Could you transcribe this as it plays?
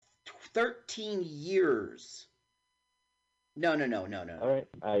13 years. No. All right,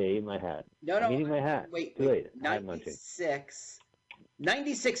 I ate my hat. I'm eating my hat. Wait. Too late. Hat munching. 96.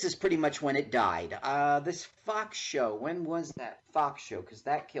 96 is pretty much when it died. This Fox show, when was that Fox show? Because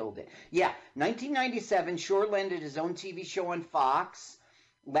that killed it. Yeah, 1997, Shore landed his own TV show on Fox.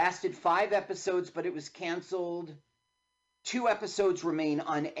 Lasted 5 episodes, but it was canceled. 2 episodes remain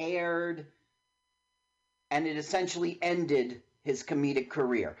unaired. And it essentially ended his comedic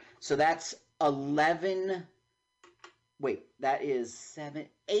career. So that's 11... Wait, that is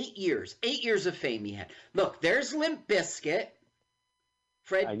 8 years. 8 years of fame he had. Look, there's Limp Bizkit.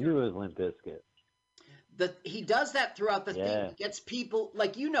 I knew it was Limp Bizkit. He does that throughout the thing. He gets people,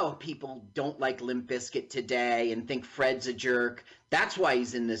 like, people don't like Limp Bizkit today and think Fred's a jerk. That's why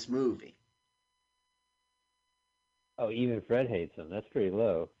he's in this movie. Oh, even Fred hates him. That's pretty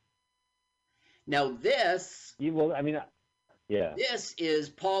low. Now this... yeah. This is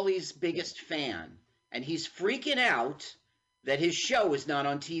Paulie's biggest fan. And he's freaking out that his show is not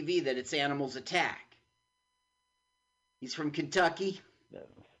on TV, that it's Animals Attack. He's from Kentucky.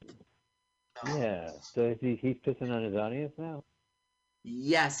 Yeah. So he's pissing on his audience now?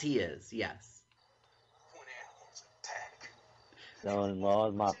 Yes, he is. Yes. When Animals Attack. Son-in-Law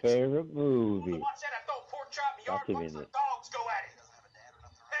is my favorite movie. Watch that. I throw a pork chop in the yard. Watch some dogs go at it.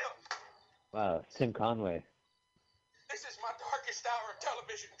 Wow, Tim Conway. This is my darkest hour of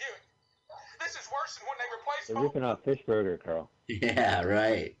television viewing. This is worse than when they replaced... They're ripping off Fish Burger, Carl. Yeah,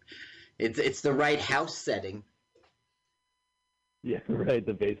 right. It's the right house setting. Yeah, right,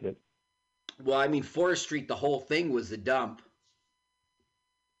 the basement. Well, I mean, Forest Street, the whole thing was a dump.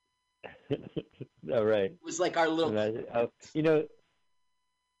 Oh, right. It was like our little...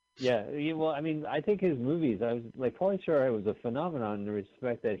 Yeah, well, I mean, I think his movies, I was like, Pauly Shore was a phenomenon in the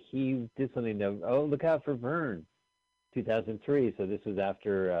respect that he did something that, look out for Vern, 2003, so this was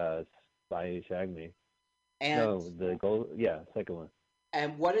after Spy Who Shagged Me. And second one.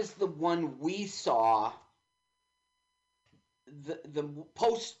 And what is the one we saw? The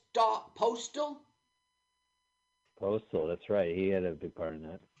Postal? Postal, that's right. He had a big part in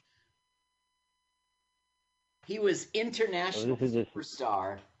that. He was international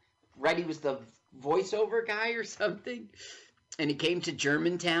superstar. Right, he was the voiceover guy or something. And he came to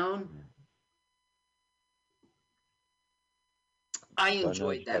Germantown. I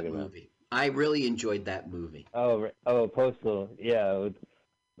enjoyed that movie. I really enjoyed that movie. Oh, Postal. Yeah.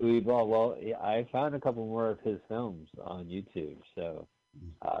 Well, I found a couple more of his films on YouTube, so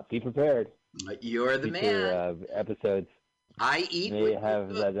be prepared. You're the man. Episodes. I eat. May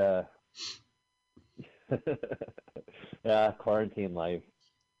have that. Quarantine life.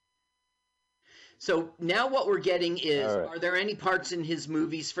 So now what we're getting is, are there any parts in his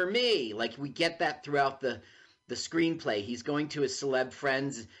movies for me? Like, we get that throughout the screenplay. He's going to his celeb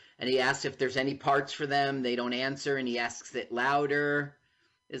friends, and he asks if there's any parts for them. They don't answer, and he asks it louder.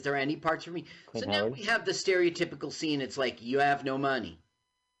 Is there any parts for me? Clint so Howard? Now we have the stereotypical scene. It's like, you have no money.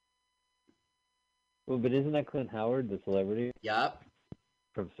 Well, but isn't that Clint Howard, the celebrity? Yup.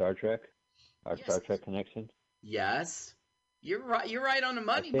 From Star Trek? Our Star Trek connection? Yes. You're right. You're right on the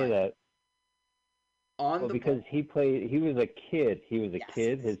money. I say that. Because he was a kid. He was a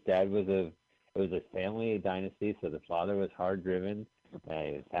kid. His dad was it was a family dynasty, so the father was hard driven. He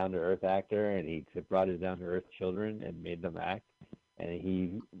was a down-to-earth actor, and he brought his down-to-earth children and made them act. And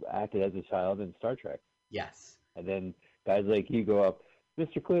he acted as a child in Star Trek. Yes. And then guys like you go up,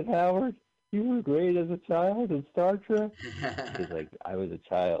 Mr. Clint Howard, you were great as a child in Star Trek. He's like, I was a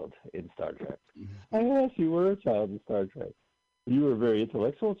child in Star Trek. Yes, you were a child in Star Trek. You were a very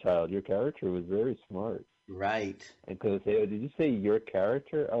intellectual child. Your character was very smart. Right. And so they say, oh, did you say your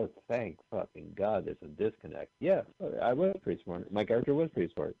character? Oh, thank fucking God, there's a disconnect. Yeah, I was pretty smart. My character was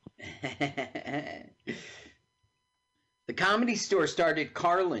pretty smart. The Comedy Store started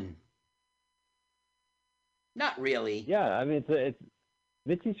Carlin. Not really. Yeah, I mean, it's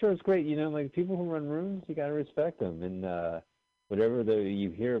Mitzi Shore's great. You know, like people who run rooms, you got to respect them. And whatever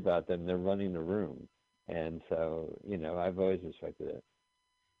you hear about them, they're running the room. And so, you know, I've always respected it.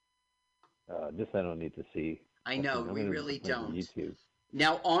 This I don't need to see. I know, we really don't. YouTube.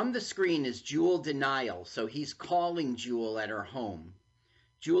 Now, on the screen is Jewel Denial. So he's calling Jewel at her home.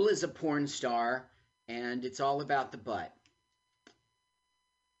 Jewel is a porn star, and it's all about the butt.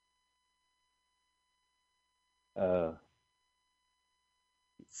 So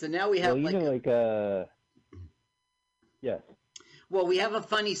now we have yes. Well, we have a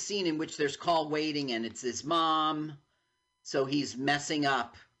funny scene in which there's call waiting, and it's his mom. So he's messing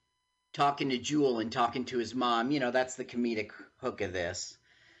up, talking to Jewel and talking to his mom. You know, that's the comedic hook of this.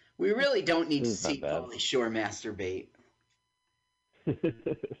 We really don't need to see Pauly Shore masturbate.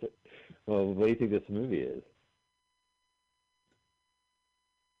 Well, what do you think this movie is?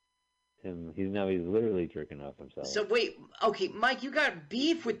 He's literally jerking off himself. So wait, okay, Mike, you got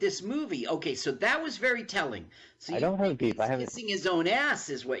beef with this movie. Okay, so that was very telling. So I you don't have think beef. he's kissing his own ass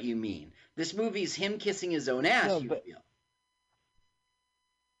is what you mean. This movie's him kissing his own ass, No, you but feel.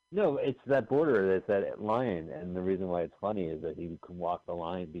 no, it's that border, that's that line, and the reason why it's funny is that he can walk the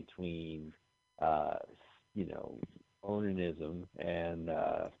line between, uh, you know, onanism and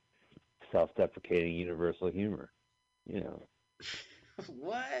self-deprecating universal humor. You know,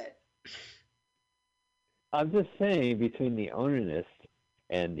 What? I'm just saying between the onanist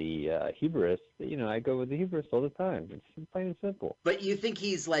and the humorist, I go with the humorist all the time. It's plain and simple. But you think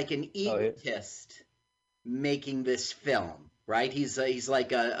he's like an egotist making this film, right? He's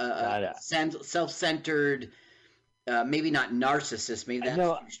like a self-centered, maybe not narcissist. Maybe that's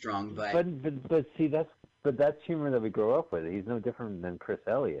too strong, but see, that's humor that we grow up with. He's no different than Chris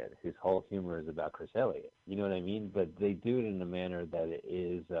Elliott, whose whole humor is about Chris Elliott. You know what I mean? But they do it in a manner that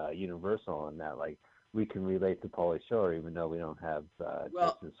is universal, and that like we can relate to Pauly Shore, even though we don't have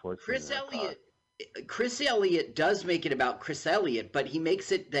Justin Schwartzman. Chris Elliott does make it about Chris Elliott, but he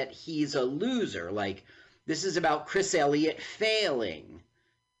makes it that he's a loser. Like, this is about Chris Elliott failing.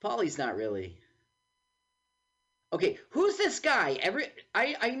 Pauly's not really. Okay, who's this guy?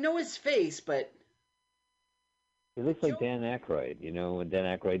 I know his face, but he looks like Dan Aykroyd. You know, when Dan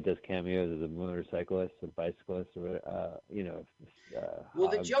Aykroyd does cameos as a motorcyclist, a bicyclist, or well,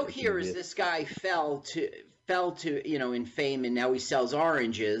 the joke here is this guy fell to in fame, and now he sells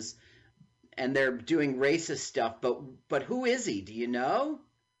oranges, and they're doing racist stuff. But who is he? Do you know?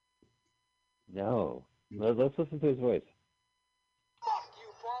 No. Let's listen to his voice. Fuck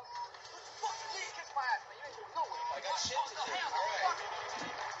you, punk. Fuck me, kiss my ass, man. You ain't doing no way. I got shit to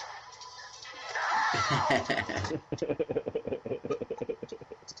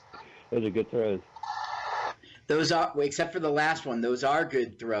do. Those are good throws. Those are, except for the last one, those are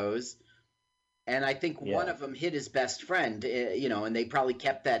good throws. And I think one of them hit his best friend, and they probably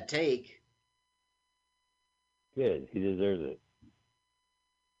kept that take. Good. He deserves it.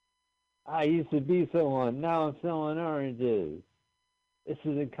 I used to be someone. Now I'm selling oranges. This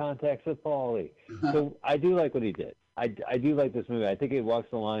is in context with Pauly. So I do like what he did. I do like this movie. I think it walks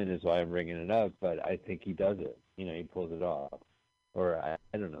the line is why I'm bringing it up, but I think he does it. He pulls it off. Or I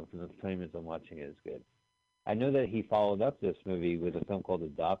don't know, because the 20 minutes I'm watching it is good. I know that he followed up this movie with a film called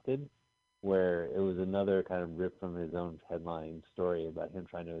Adopted, where it was another kind of rip from his own headline story about him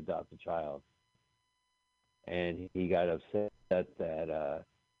trying to adopt a child. And he got upset that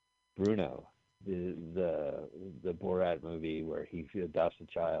Bruno, the Borat movie where he adopts a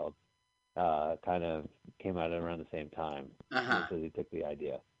child, kind of came out around the same time. So he took the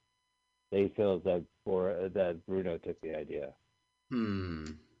idea. They feel that Bruno took the idea.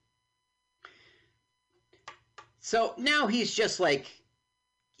 So now he's just like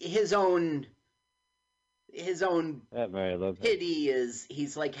his own pity is,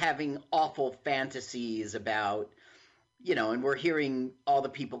 he's like having awful fantasies about, and we're hearing all the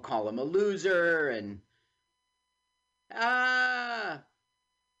people call him a loser and I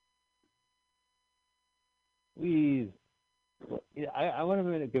want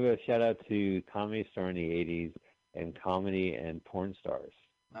to give a shout out to Comedy Store in the 80s and comedy and porn stars.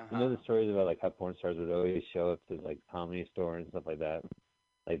 You know the stories about like how porn stars would always show up to like Comedy Store and stuff like that?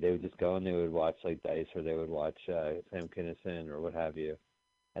 Like they would just go and they would watch like Dice, or they would watch Sam Kinison or what have you.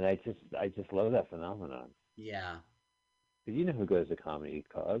 And I just love that phenomenon. Yeah. Because you know who goes to comedy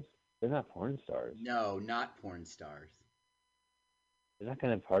clubs? They're not porn stars. No, not porn stars. They're not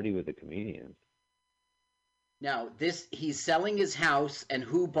going to party with the comedians. Now, he's selling his house, and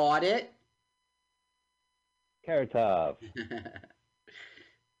who bought it? Carrot Top.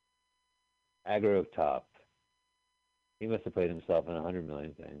 Aggro Top. He must have played himself in 100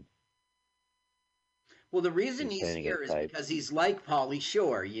 million things. Well, the reason he's here is because he's like Pauly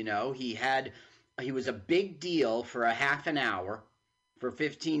Shore. He was a big deal for a half an hour, for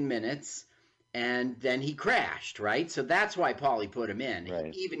 15 minutes, and then he crashed, right? So that's why Pauly put him in.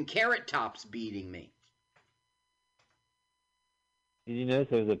 Right. Even Carrot Top's beating me. Did you notice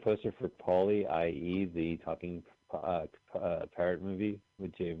there was a poster for Pauly, i.e. the talking parrot movie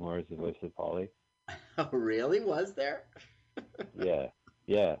with Jay Moore as the voice of Pauly? Oh, really? Was there? Yeah.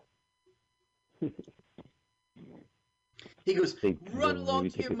 He goes, run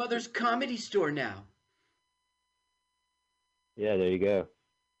along to your mother's comedy store now. Yeah, there you go.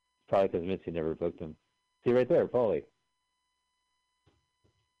 Probably because Mitzi never booked him. See right there, Pauly.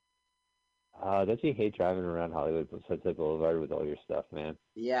 Don't you hate driving around Hollywood Sunset Boulevard with all your stuff, man?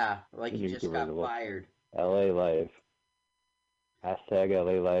 Yeah, like you just got fired. LA life. Hashtag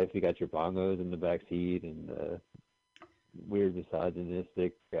LA Life. You got your bongos in the back seat and weird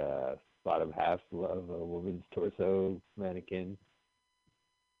misogynistic bottom half of a woman's torso mannequin.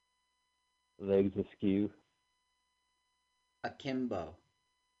 Legs askew. Akimbo.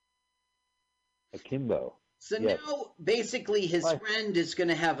 So yes. Now, basically, his friend is going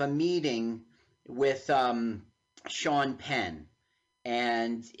to have a meeting with Sean Penn.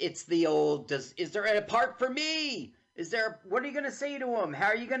 And it's the old, is there a part for me? What are you going to say to him? How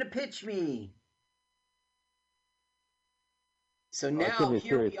are you going to pitch me? So now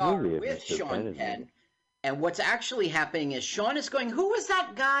here we are with Sean Penn. And what's actually happening is Sean is going, who was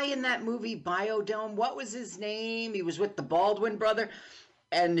that guy in that movie Biodome? What was his name? He was with the Baldwin brother.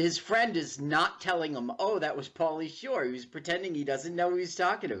 And his friend is not telling him, oh, that was Pauly Shore. He was pretending he doesn't know who he's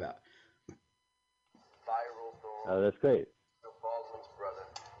talking about. Oh, that's great. The Baldwin's brother.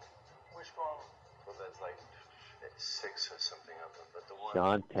 Which Baldwin? Well, there's like 6 or something of them, but the one.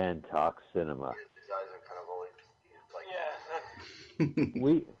 Sean Penn talks cinema. His eyes are kind of old. Like, yeah.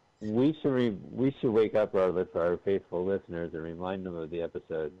 We should wake up our faithful listeners and remind them of the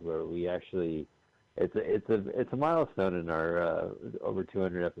episodes where we actually. It's a milestone in our over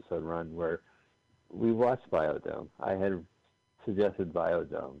 200 episode run where we watched Biodome. I had suggested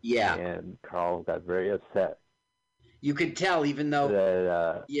Biodome. Yeah. And Carl got very upset. You could tell, even though.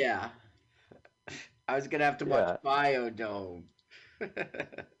 That, yeah. I was gonna have to watch Biodome.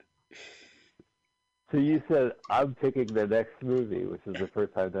 So you said I'm picking the next movie, which is the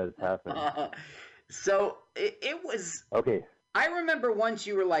first time that it's happened. So it was. Okay. I remember once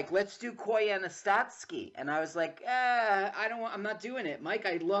you were like, let's do Koyaanisqatsi. And I was like, I'm not doing it. Mike,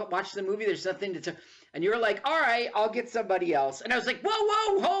 I watched the movie. There's nothing to. And you were like, all right, I'll get somebody else. And I was like,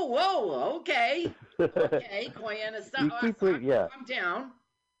 whoa, okay. Okay, Koyaanisqatsi. Yeah. I'm down.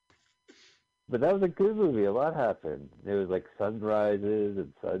 But that was a good movie. A lot happened. There was like sunrises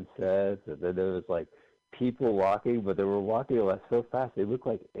and sunsets. And then there was like people walking, but they were walking so fast. They looked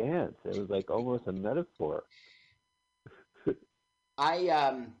like ants. It was like almost a metaphor.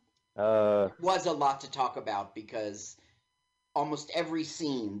 Was a lot to talk about because almost every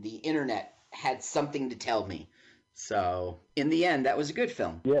scene, the internet had something to tell me. So in the end, that was a good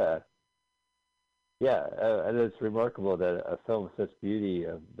film. Yeah. Yeah, and it's remarkable that a film of such beauty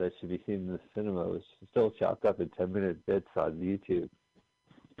that should be seen in the cinema was still chopped up in 10-minute bits on YouTube.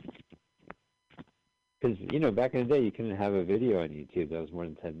 Because, back in the day, you couldn't have a video on YouTube that was more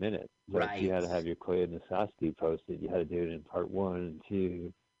than 10 minutes. So right. If you had to have your Koyaanisqatsi posted, you had to do it in part 1 and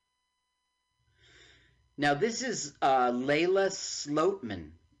 2. Now, this is Layla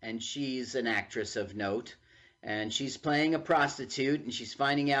Slotman, and she's an actress of note. And she's playing a prostitute, and she's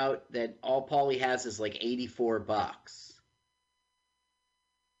finding out that all Pauly has is like $84.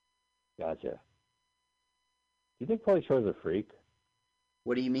 Gotcha. Do you think Pauly Shore's a freak?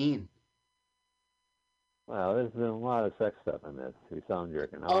 What do you mean? Well, there's been a lot of sex stuff in this. We saw him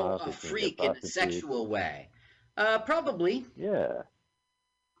jerking off. Oh, a freak in a sexual way. Probably. Yeah.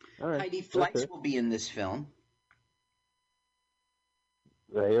 All right. Heidi Fleiss will be in this film.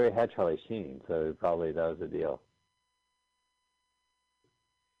 Well, he already had Charlie Sheen, so probably that was the deal.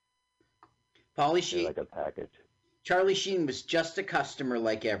 Pauly Sheen. Like a package. Charlie Sheen was just a customer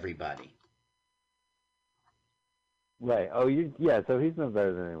like everybody. Right. Oh, so he's no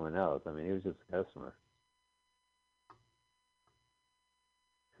better than anyone else. I mean, he was just a customer.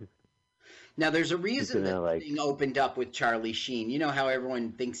 Now, there's a reason that thing opened up with Charlie Sheen. You know how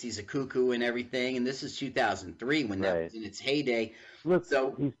everyone thinks he's a cuckoo and everything, and this is 2003 when that was in its heyday. Look,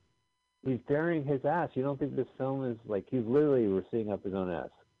 so he's burying his ass. You don't think this film is like he's literally seeing up his own ass?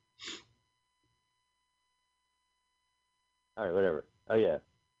 All right, whatever. Oh yeah.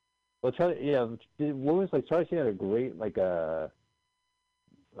 Well, Charlie Sheen had a great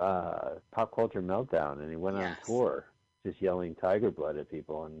pop culture meltdown, and he went on tour just yelling tiger blood at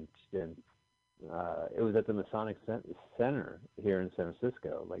people, and it was at the Masonic Center here in San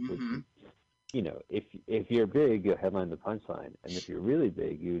Francisco. Like, if you're big, you'll headline the Punchline, and if you're really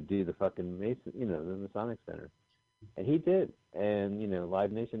big, you would do the fucking Mason, the Masonic Center, and he did, and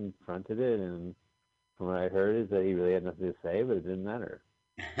Live Nation fronted it, and from what I heard is that he really had nothing to say, but it didn't matter.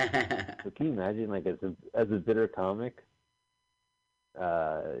 So can you imagine, like, as a bitter comic,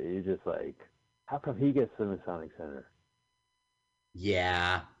 you're just like, how come he gets the Masonic Center?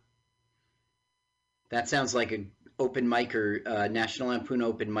 Yeah. That sounds like an open micer, National Lampoon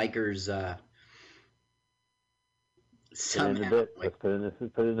open micers. Somehow. Let's put in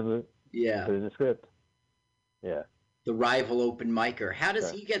the script. Yeah. The rival open micer. How does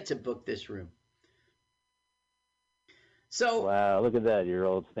he get to book this room? So. Wow, look at that, your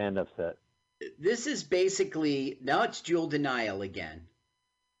old stand-up set. This is basically, now it's Jewel denial again.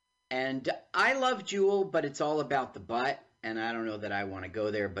 And I love Jewel, but it's all about the butt. And I don't know that I want to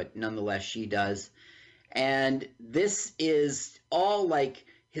go there, but nonetheless, she does. And this is all like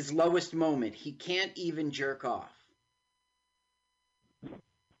his lowest moment. He can't even jerk off.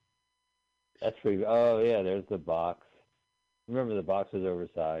 That's pretty. Oh yeah, there's the box. Remember the box was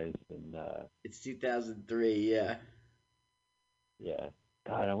oversized and. It's 2003, yeah. Yeah.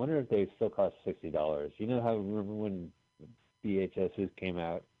 God, I wonder if they still cost $60. You know how remember when VHSs came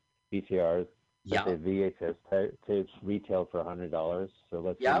out, VCRs, Yeah. but the VHS tapes retailed for $100. So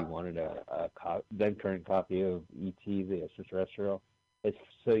let's say you wanted a then current copy of E.T. the extraterrestrial.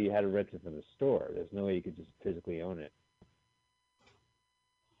 So you had to rent it from the store. There's no way you could just physically own it.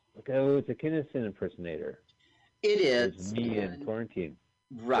 Like, oh, it's a Kinnison impersonator. It is. It's me in quarantine.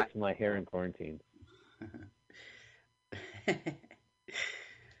 Right. It's my hair in quarantine.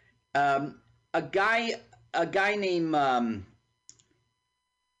 A guy named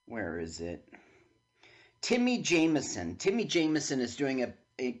where is it? Timmy Jameson. Timmy Jameson is doing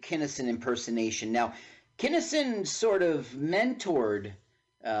a Kinnison impersonation. Now, Kinnison sort of mentored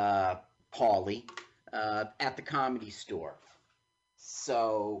Paulie at the Comedy Store.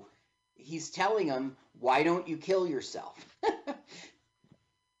 So he's telling him, why don't you kill yourself?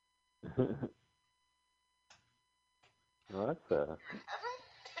 Well, that's It's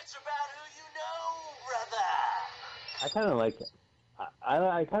about who you know, brother. I kind of like it.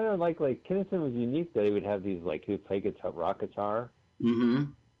 I kind of like Kinnison was unique that he would have these like he would play rock guitar.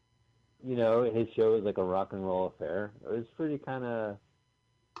 Mm-hmm. You know, his show was like a rock and roll affair. It was pretty kind of,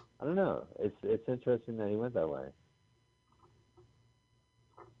 I don't know. It's interesting that he went that way.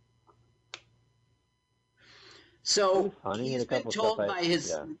 So he's been told by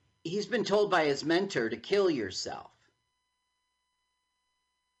he's been told by his mentor to kill yourself.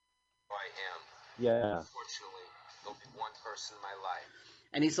 I am. Yeah. Unfortunately, there'll be one person in my life.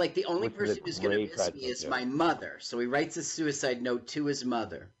 And he's like, the only person who's going to miss me is my mother. So he writes a suicide note to his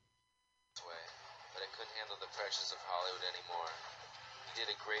mother. But I couldn't handle the pressures of Hollywood anymore. You did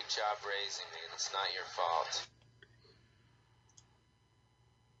a great job raising me, and it's not your fault.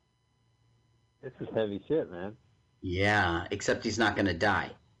 This is heavy shit, man. Yeah, except he's not going to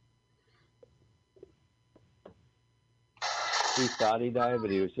die. He thought he died, but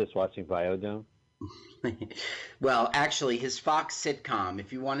he was just watching Biodome. Well, actually, his Fox sitcom,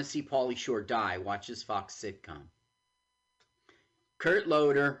 if you want to see Pauly Shore die, watch his Fox sitcom. Kurt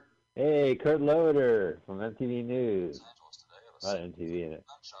Loder. Hey, Kurt Loder from MTV News. A lot of MTV in it.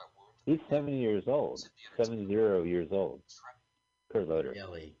 He's 70 years old. 70 years old. Kurt Loder.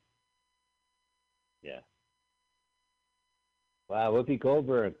 Really? Yeah. Wow, Whoopi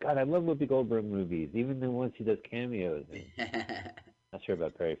Goldberg. God, I love Whoopi Goldberg movies, even the ones she does cameos in. Not sure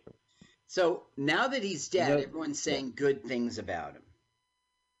about Perry. So now that he's dead, everyone's saying good things about him.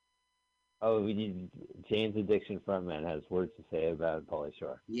 Oh, Jane's Addiction frontman has words to say about Pauly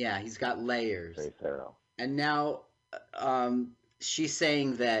Shore. Yeah, he's got layers. Very thorough. And now she's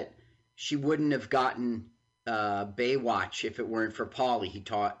saying that she wouldn't have gotten Baywatch if it weren't for Pauly. He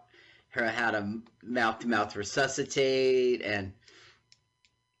taught her how to mouth-to-mouth resuscitate, and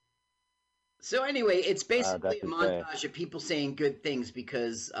so anyway, it's basically a montage of people saying good things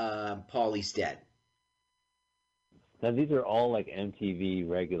because Paulie's dead. Now these are all like MTV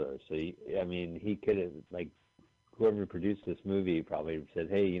regulars, so he could have like whoever produced this movie probably said,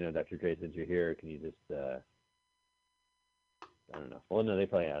 "Hey, Dr. Dre, since you're here, can you just I don't know." Well, no, they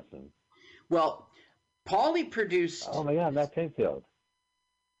probably asked him. Well, Paulie produced. Oh my God, Matt Pinfield.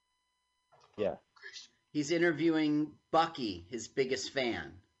 Yeah. He's interviewing Bucky, his biggest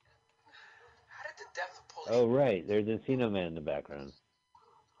fan. How did the death of Pauly... Oh, right. There's Encino Man in the background.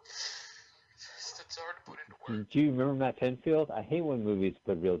 It's hard to put into words. Do you remember Matt Pinfield? I hate when movies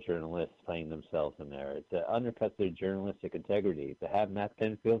put real journalists playing themselves in there. It undercuts their journalistic integrity. To have Matt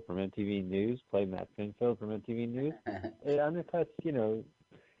Pinfield from MTV News play Matt Pinfield from MTV News, it undercuts,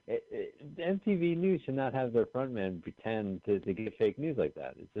 MTV News should not have their frontman pretend to get fake news like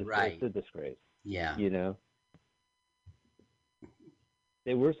that. It's just it's a disgrace. Yeah.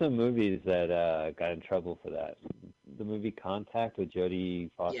 There were some movies that got in trouble for that. The movie Contact with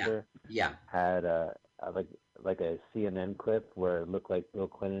Jodie Foster had like a CNN clip where it looked like Bill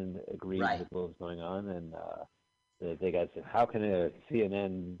Clinton agreed with what was going on, and they got said, how can a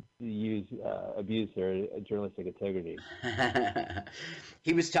CNN abuse their journalistic integrity?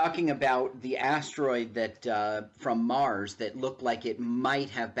 He was talking about the asteroid that from Mars that looked like it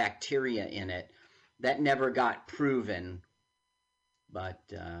might have bacteria in it. That never got proven, but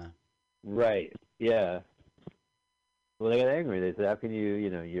right, yeah. Well, they got angry. They said, "How can you,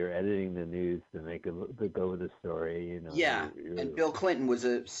 you're editing the news to make it to go with the story. Yeah, and Bill Clinton was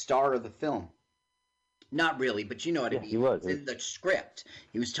a star of the film. Not really, but you know what I Yeah, mean. he It was. was in the script.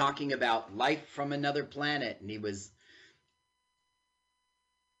 He was talking about life from another planet, and he was.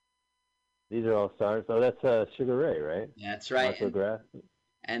 These are all stars. Oh, that's Sugar Ray, right? That's right, Martha Graff.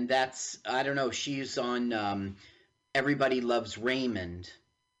 and that's I don't know. She's on Everybody Loves Raymond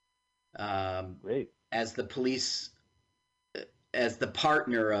um, Great. as the police as the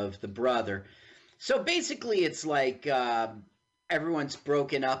partner of the brother. So basically, it's like everyone's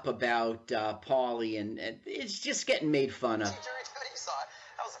broken up about Paulie, and it's just getting made fun of. Jerry, how you saw it?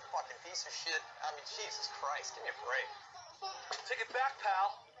 That was a fucking piece of shit. I mean, Jesus Christ, give me a break. Take it back,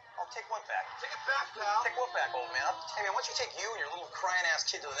 pal. I'll take what back? Take it back, pal. Take what back, old man? Hey, man, why don't you take you and your little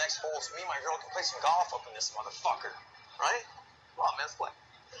crying-ass kid to the next hole so me and my girl can play some golf up in this motherfucker, right? Come on, man, let's play.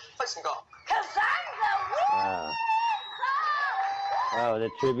 Play some golf. Cause I'm the Wow. Wow, the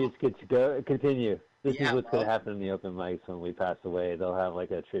tributes could continue. This is what's going to happen in the open mics when we pass away. They'll have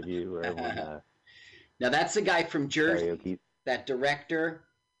like a tribute where everyone. Now that's the guy from Jersey, karaoke. that director.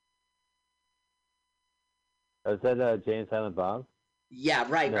 Oh, is that Jay and Silent Bob? Yeah,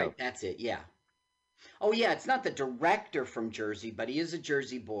 right, No. right. That's it. Yeah. Oh, yeah. It's not the director from Jersey, but he is a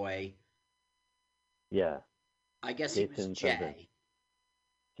Jersey boy. Yeah. I guess Jason he was something. Jay.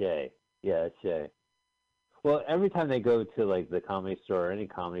 Jay. Yeah, it's Jay. Well, every time they go to like the Comedy Store or any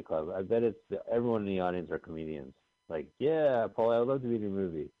comedy club, I bet everyone in the audience are comedians. Like, yeah, Paul, I'd love to be in your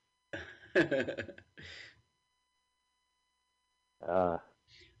movie.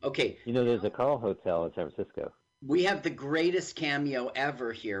 Okay. There's a Carl Hotel in San Francisco. We have the greatest cameo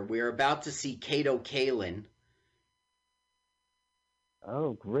ever here. We're about to see Kato Kalin.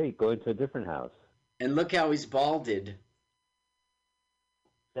 Oh, great. Going to a different house. And look how he's balded.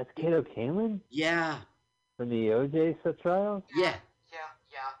 That's Kato Kalin? Yeah. From the OJ trial? Yeah. Yeah.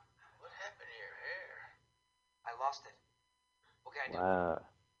 What happened to your hair? I lost it. What can I do? Wow.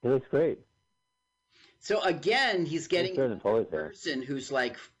 He looks great. So again, he's getting better than Paul's a hair. person who's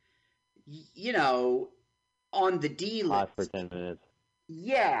like, on the D list. Hot for 10 minutes.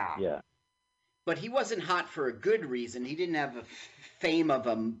 Yeah. Yeah. But he wasn't hot for a good reason. He didn't have a fame of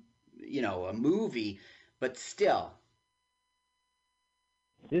a movie, but still.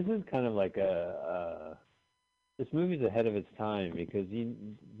 This is kind of like this movie's ahead of its time because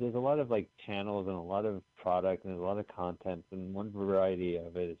there's a lot of like channels and a lot of product and there's a lot of content, and one variety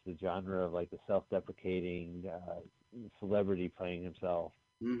of it is the genre of like the self-deprecating celebrity playing himself.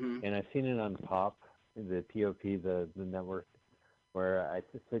 Mm-hmm. And I've seen it on Pop, the POP, the network, where I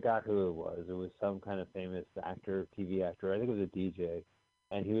just forgot who it was. It was some kind of famous actor, TV actor. I think it was a DJ,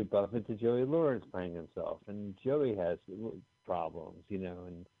 and he would bump into Joey Lawrence playing himself, and Joey has problems,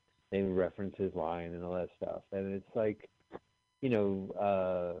 and they reference his line and all that stuff, and it's like,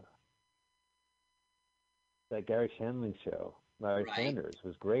 that Gary Shandling show, Larry Sanders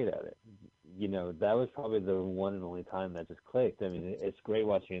was great at it. That was probably the one and only time that just clicked. I mean, it's great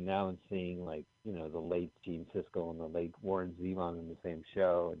watching it now and seeing like, the late Gene Siskel and the late Warren Zevon in the same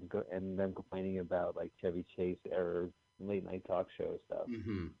show, and them complaining about like Chevy Chase era late night talk show stuff.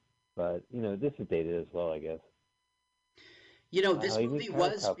 Mm-hmm. But this is dated as well, I guess. This movie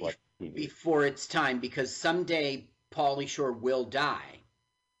was before its time because someday Pauly Shore will die.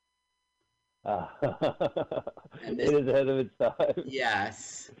 It is ahead of its time.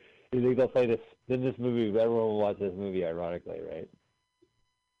 Yes. You think they'll play this in this movie? Everyone will watch this movie, ironically, right?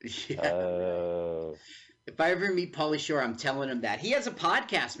 Yeah. If I ever meet Pauly Shore, I'm telling him that. He has a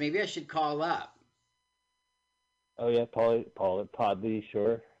podcast. Maybe I should call up. Oh, yeah, Pauly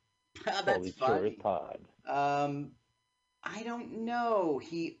Shore. That's Pauly funny. Shore's pod. I don't know.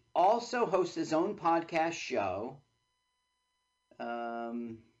 He also hosts his own podcast show.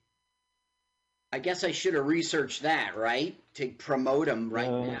 I guess I should have researched that, right? To promote him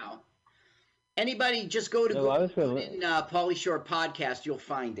now. Anybody, just go to Google in Pauly Shore podcast. You'll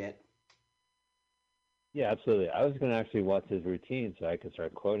find it. Yeah, absolutely. I was going to actually watch his routine so I could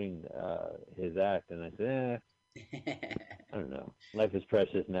start quoting his act, and I said, I don't know. Life is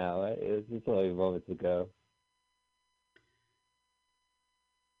precious now. It's only moments ago.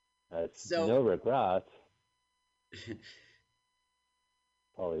 No regrets.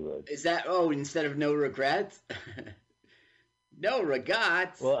 Hollywood. Is that, instead of no regrets? No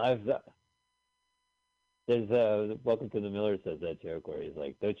regrets. Well, there's Welcome to the Miller says that joke where he's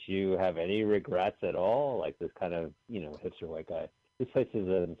like, don't you have any regrets at all? Like this kind of, hipster white guy. This place is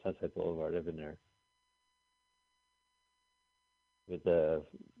in Sunset Boulevard. I've been there. With the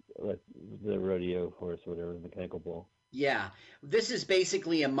rodeo horse or whatever, the mechanical bull. Yeah. This is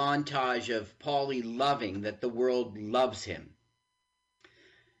basically a montage of Paulie loving that the world loves him.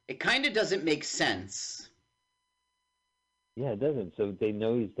 It kind of doesn't make sense. Yeah, it doesn't. So they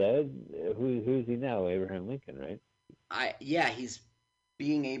know he's dead. Who's he now? Abraham Lincoln, right? Yeah, he's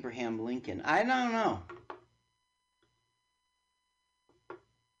being Abraham Lincoln. I don't know.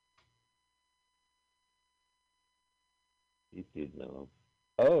 These dudes know him.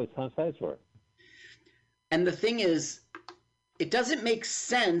 Oh, it's Tom Sizemore. And the thing is, it doesn't make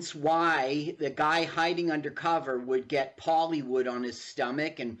sense why the guy hiding under cover would get Pollywood on his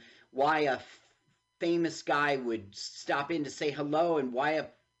stomach, and why a famous guy would stop in to say hello, and why a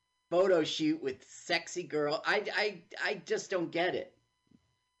photo shoot with sexy girl. I just don't get it.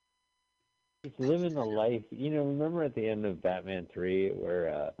 He's living the life. Remember at the end of Batman 3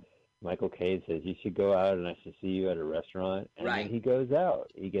 where Michael Caine says, you should go out and I should see you at a restaurant. And Right. then he goes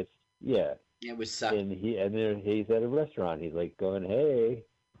out. He gets, yeah. It was suck. And then he's at a restaurant. He's like going, hey.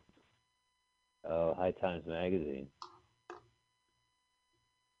 Oh, High Times magazine.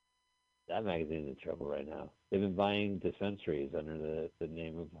 That magazine's in trouble right now. They've been buying dispensaries under the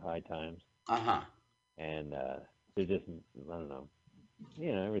name of High Times. Uh-huh. And they're just, I don't know.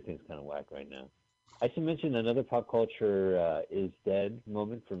 Everything's kind of whack right now. I should mention another pop culture is dead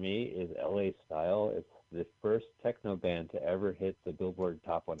moment for me is LA Style. It's the first techno band to ever hit the Billboard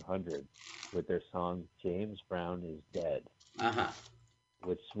Top 100 with their song James Brown is Dead. Uh-huh.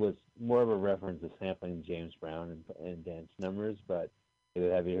 Which was more of a reference to sampling James Brown and dance numbers, but they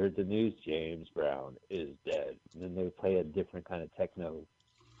would have you heard the news, James Brown is dead. And then they would play a different kind of techno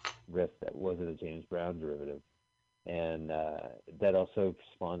riff that wasn't a James Brown derivative. And that also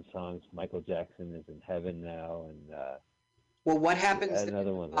spawned songs. Michael Jackson is in heaven now, and well, what happens another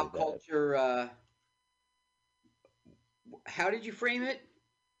to one pop like culture? How did you frame it?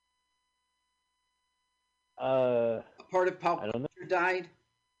 A part of pop culture died.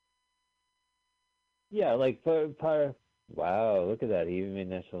 Yeah, like wow, look at that! He even made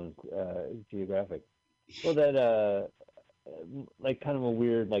National Geographic. Well, that like kind of a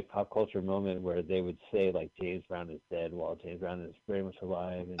weird like pop culture moment where they would say like James Brown is dead while James Brown is very much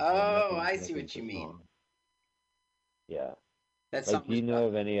alive. And I see what you mean. Yeah. That like, do you know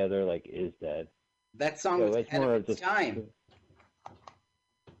of any other like is dead? That song was ahead of its time.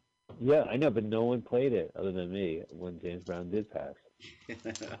 Yeah, I know, but no one played it other than me when James Brown did pass.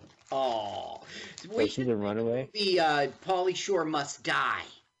 Oh, we should the Runaway. The Pauly Shore Must Die.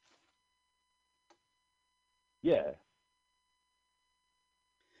 Yeah.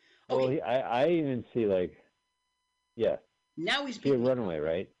 Okay. Well, I even see like, yeah. Now he's being Runaway,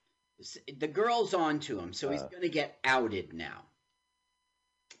 right? The girl's on to him, so he's going to get outed now.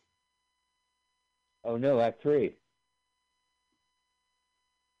 Oh no, Act 3.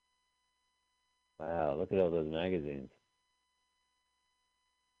 Wow, look at all those magazines.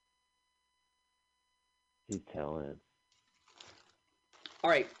 He's telling. All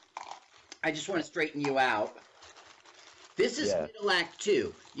right, I just want to straighten you out. This is middle act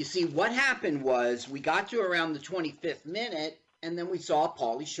 2. You see, what happened was we got to around the 25th minute, and then we saw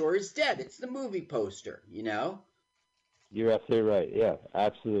Pauly Shore is Dead. It's the movie poster, You're absolutely right. Yeah,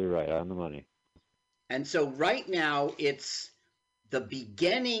 absolutely right. On the money. And so right now, it's the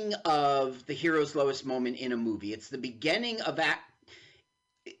beginning of the hero's lowest moment in a movie. It's the beginning of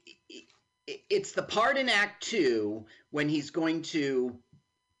it's the part in Act 2 when he's going to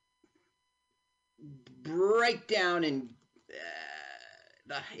break down and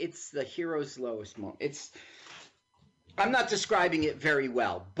it's the hero's lowest moment. I'm not describing it very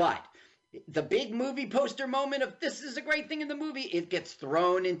well, but the big movie poster moment of this is a great thing in the movie, it gets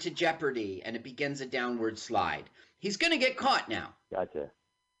thrown into jeopardy and it begins a downward slide. He's going to get caught now. Gotcha.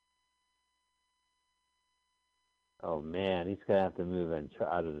 Oh man, he's going to have to move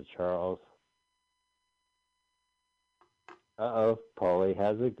out of the Charles. Uh-oh, Paulie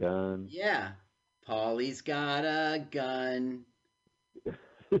has a gun. Yeah, Paulie's got a gun.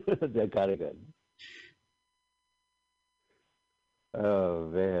 They got a gun. Oh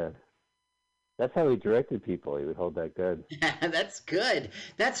man. That's how he directed people. He would hold that gun. That's good.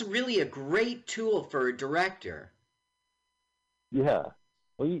 That's really a great tool for a director. Yeah.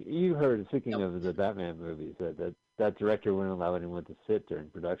 Well, you heard, speaking of the Batman movies, that director wouldn't allow anyone to sit during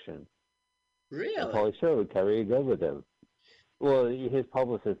production. Really? And Pauly Shore would carry a gun with him. Well, his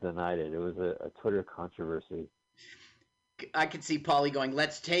publicist denied it. It was a Twitter controversy. I could see Pauly going,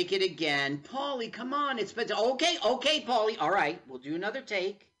 let's take it again. Pauly, come on. It's been okay, Pauly. All right, we'll do another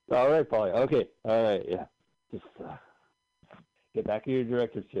take. All right, Pauly. Okay. All right, yeah. Just get back in your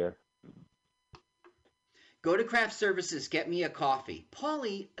director's chair. Go to craft services, get me a coffee.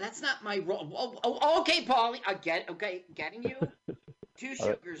 Paulie, that's not my role. Okay, Paulie. Getting you 2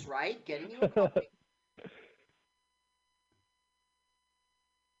 sugars, right? Getting you a coffee.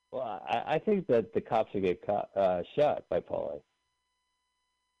 Well, I think that the cops should get shot by Paulie.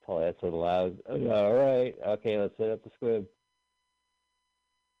 Paulie, that's what allows. All right, okay, let's set up the squib.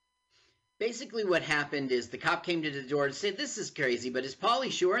 Basically, what happened is the cop came to the door to say, "This is crazy, but is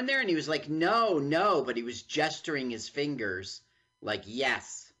Paulie Shore in there?" And he was like, "No, no," but he was gesturing his fingers like,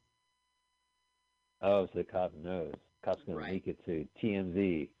 "Yes." Oh, so the cop knows. Cop's going to leak it to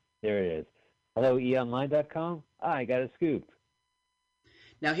TMZ. There it is. Hello, eonline.com? I got a scoop.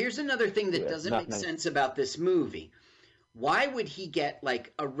 Now, here's another thing that doesn't make sense about this movie. Why would he get,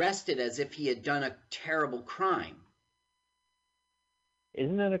 like, arrested as if he had done a terrible crime?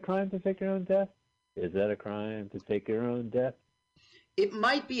 Isn't that a crime to fake your own death? Is that a crime to fake your own death? It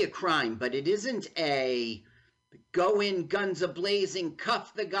might be a crime, but it isn't a go in guns a-blazing,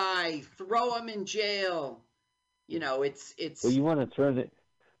 cuff the guy, throw him in jail. You know, it's... Well, you want to throw it...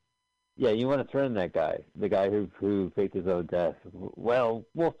 Yeah, you want to threaten that guy, the guy who faked his own death. Well,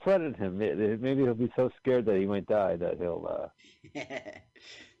 we'll threaten him. Maybe he'll be so scared that he might die that he'll...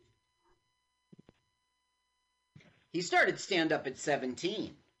 He started stand-up at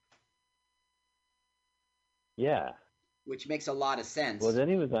 17. Yeah. Which makes a lot of sense. Well, then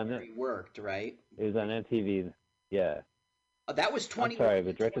he was on it. He worked, right? He was on MTV. Yeah. That was 21. I'm sorry,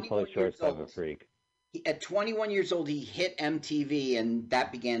 but director Pauly Shore's type of freak. At 21 years old, he hit MTV, and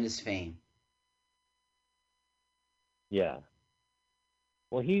that began his fame. Yeah.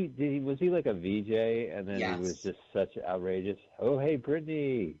 Well, was he like a VJ, and then he was just such outrageous. Oh, hey,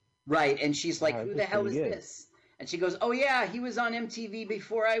 Brittany. Right, and she's like, "Who the hell is this?" And she goes, "Oh yeah, he was on MTV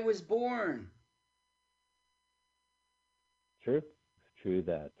before I was born." True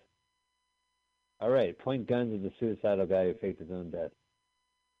that. All right, point guns at the suicidal guy who faked his own death.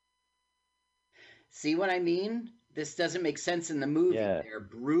 See what I mean? This doesn't make sense in the movie. Yeah. They're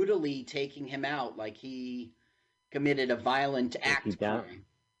brutally taking him out like he committed a violent act crime.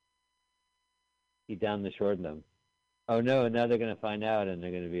 He downed the short them. Oh no, now they're going to find out and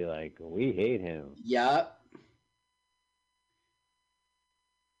they're going to be like, we hate him. Yep.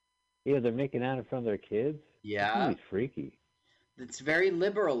 Yeah, they're making out in front of their kids? Yeah. He's freaky. It's very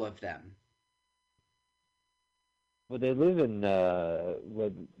liberal of them. Well, they live in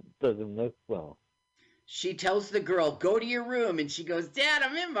what doesn't look well. She tells the girl, "Go to your room," and she goes, "Dad,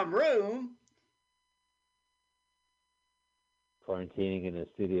 I'm in my room." Quarantining in a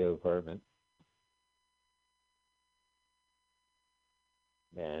studio apartment.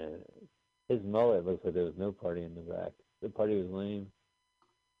 Man, his mullet looks like there was no party in the back. The party was lame.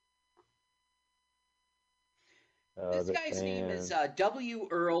 This guy's name is W.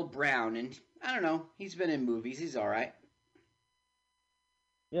 Earl Brown, and I don't know. He's been in movies. He's all right.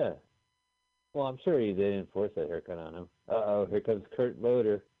 Yeah. Well, I'm sure they didn't force that haircut on him. Uh-oh, here comes Kurt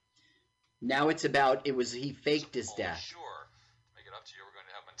Loder. Now it's about, he faked his death. Sure. Make it up to you. We're going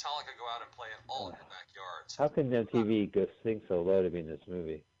to have Metallica go out and play it all in your backyards. How can MTV go sing so low to be in this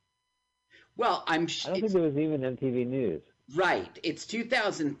movie? Well, I don't think there was even MTV News. Right. It's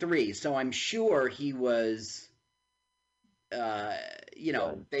 2003, so I'm sure he was...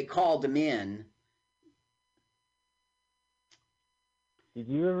 they called him in. Did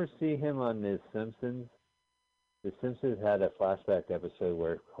you ever see him on The Simpsons? The Simpsons had a flashback episode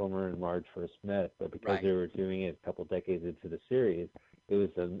where Homer and Marge first met, but because they were doing it a couple decades into the series, it was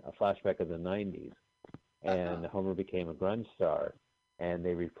a flashback of the 90s. And Homer became a grunge star, and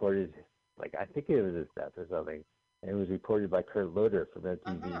they reported, I think it was his death or something, and it was reported by Kurt Loder from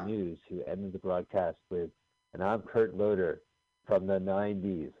MTV News, who ended the broadcast with, "And I'm Kurt Loder from the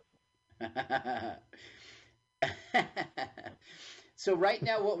 90s. So right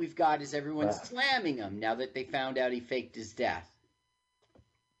now what we've got is everyone slamming him now that they found out he faked his death.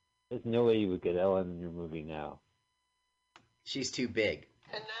 There's no way you would get Ellen in your movie now. She's too big.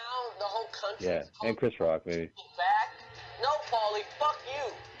 And now the whole country. Yeah, and Chris Rock, maybe. Back? No, Paulie, fuck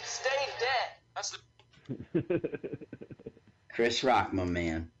you. Stay dead. That's the... Chris Rock, my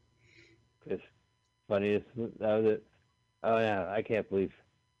man. Chris, funniest. That was it. Oh yeah, I can't believe.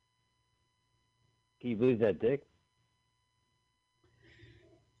 Can you believe that dick?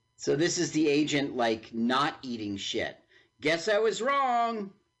 So this is the agent, not eating shit. Guess I was wrong.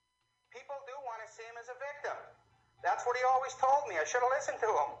 People do want to see him as a victim. That's what he always told me. I should have listened to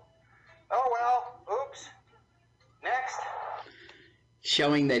him. Oh well, oops. Next.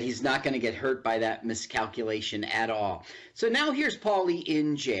 Showing that he's not going to get hurt by that miscalculation at all. So now here's Paulie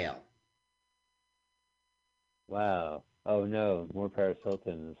in jail. Wow. Oh no, more Paris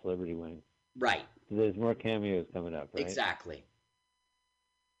Hilton in the Celebrity Wing. Right. there's more cameos coming up, right? Exactly.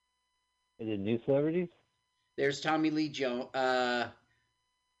 Is it new celebrities? There's Tommy Lee Jones. Oh,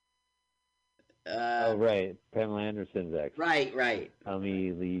 right. Pamela Anderson's ex. Right.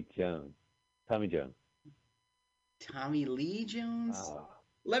 Tommy Lee Jones. Tommy Jones. Tommy Lee Jones? Oh,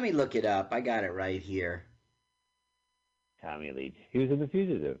 Let me look it up. I got it right here. Tommy Lee. He was in The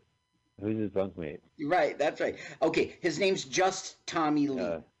Fugitive. Who's his bunkmate? Right, that's right. Okay, his name's just Tommy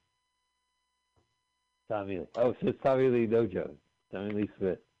Lee. Tommy Lee. Oh, so it's Tommy Lee No Jones. Tommy Lee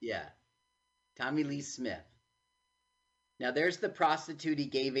Smith. Yeah. Tommy Lee Smith. Now there's the prostitute he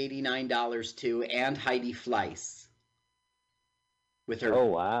gave $89 to, and Heidi Fleiss. With her. Oh,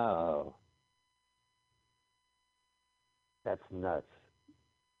 wow. That's nuts.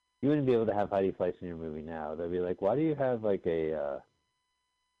 You wouldn't be able to have Heidi Fleiss in your movie now. They'd be like, why do you have like a...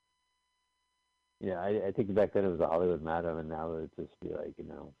 I think back then it was a Hollywood Madam, and now it would just be like,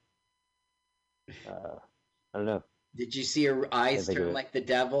 I don't know. Did you see her eyes turn like the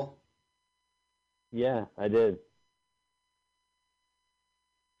devil? Yeah, I did.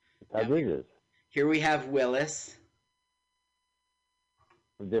 Todd Bridges. Here we have Willis.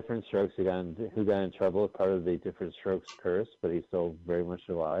 From Different Strokes, who got in trouble as part of the Different Strokes curse, but he's still very much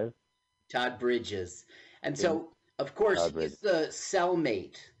alive. Todd Bridges. And so, of course, he's the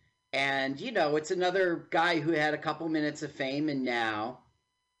cellmate. And, it's another guy who had a couple minutes of fame, and now...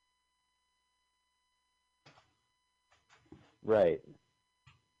 Right.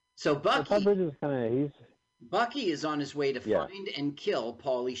 So Bucky... Todd Bridges Bucky is on his way to find and kill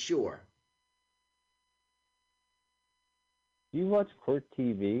Pauly Shore. You watch Court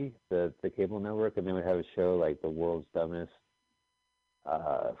TV, the cable network, and they would have a show like The World's Dumbest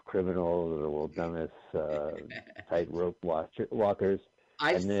Criminals, or The World's Dumbest Tightrope Walkers.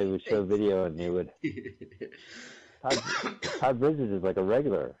 And they would show video, and they would... Todd Bridges is like a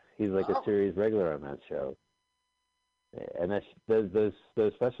regular. He's like a series regular on that show. And those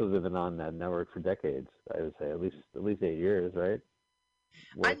specials have been on that network for decades. I would say at least 8 years, right?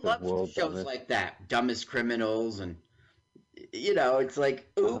 I love shows like that, Dumbest Criminals, and it's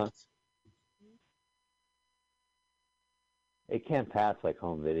like, oops. It can't pass like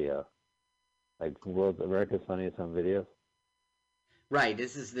home video, like America's Funniest Home Videos. Right.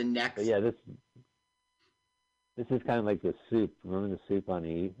 This is the next. But yeah, this is kind of like The Soup. Remember The Soup on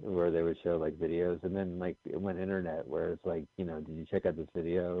E, where they would show like videos, and then like it went internet, where it's like, did you check out this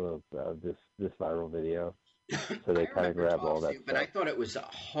video of this viral video? So they kind of grab all that stuff. But I thought it was a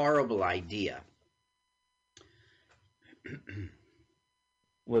horrible idea.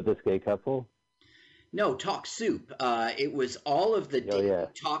 With this gay couple? No, Talk Soup. It was all of the daily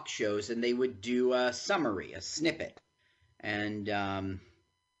talk shows, and they would do a summary, a snippet. And the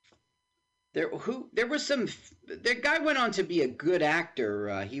guy went on to be a good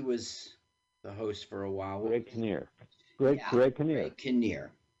actor. He was the host for a while. Greg Kinnear. Greg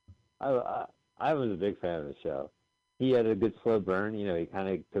Kinnear. I was a big fan of the show. He had a good slow burn. He kind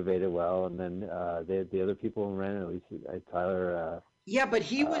of conveyed it well. And then the other people ran it, at least Tyler. Yeah, but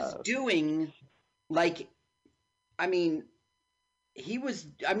he was doing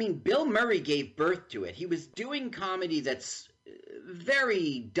Bill Murray gave birth to it. He was doing comedy that's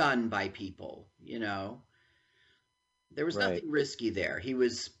very done by people, There was nothing risky there. He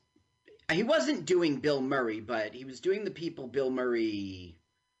wasn't doing Bill Murray, but he was doing the people Bill Murray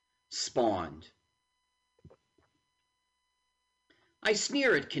spawned. I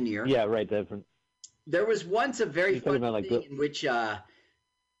sneer at Kinnear. Yeah, right. Different. There was once a very funny thing in which he had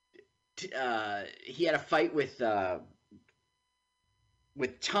a fight with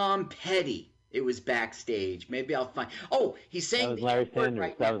Tom Petty. It was backstage. Maybe I'll find. Oh, he's saying that was Larry Sanders.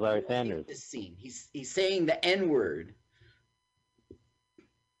 Right that was Larry Sanders. This scene. He's saying the N-word.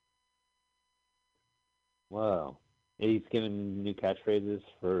 Wow. He's giving new catchphrases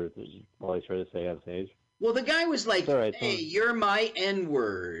for all he's trying to say on stage. Well, the guy was like, "Hey, you're my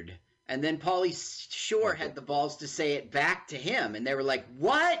N-word," and then Pauly Shore had the balls to say it back to him, and they were like,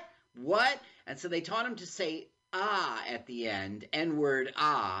 "What? What?" And so they taught him to say "ah" at the end, N-word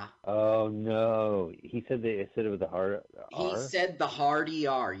 "ah." Oh no! He said it with a hard R. He said the hard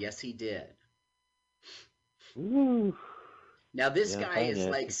ER. Yes, he did. Ooh. Now this guy is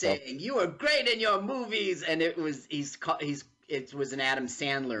like saying, "You are great in your movies," and it was an Adam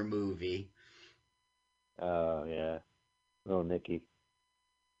Sandler movie. Oh yeah, little Nicky.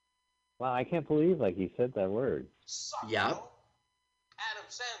 Wow, I can't believe he said that word. Yep. Adam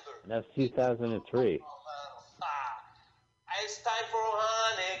Sandler. And that's 2003. It's time for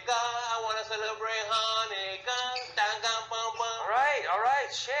Hanukkah. I want to celebrate Hanukkah. All right.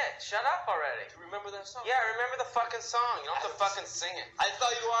 shit. Shut up already. Do you remember that song? Yeah, I remember the fucking song. You don't have to fucking sing it. I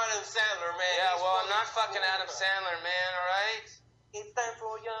thought you were Adam Sandler, man. Yeah, well, I'm not fucking Adam Sandler, man, alright? It's time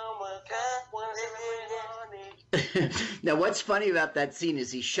for your workout. Now, what's funny about that scene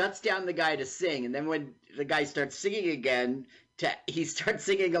is he shuts down the guy to sing, and then when the guy starts singing again, he starts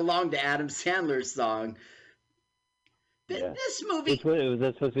singing along to Adam Sandler's song. Yeah. This movie... Was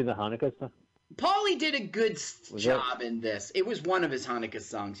that supposed to be the Hanukkah song? Paulie did a good job in this. It was one of his Hanukkah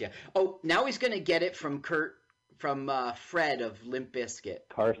songs, yeah. Oh, now he's going to get it from Fred of Limp Bizkit.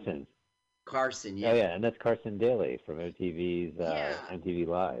 Carson, yeah. Oh, yeah, and that's Carson Daly from MTV's MTV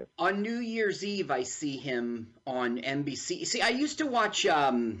Live. On New Year's Eve, I see him on NBC. See, I used to watch,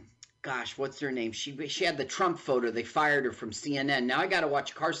 what's her name? She had the Trump photo. They fired her from CNN. Now I got to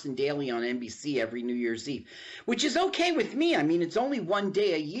watch Carson Daly on NBC every New Year's Eve, which is okay with me. I mean, it's only one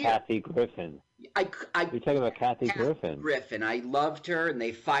day a year. Kathy Griffin. You're talking about Kathy Griffin. I loved her, and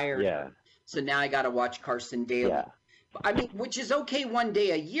they fired her. So now I got to watch Carson Daly. Yeah. I mean, which is okay one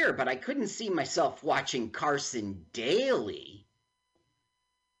day a year, but I couldn't see myself watching Carson Daly.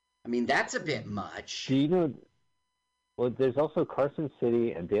 I mean, that's a bit much. Do you know? Well, there's also Carson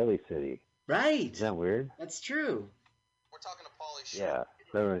City and Daly City. Right. Is that weird? That's true. We're talking to Paulie Show. Yeah.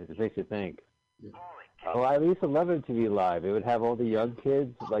 So it makes you think. Oh, I used to love MTV Live. It would have all the young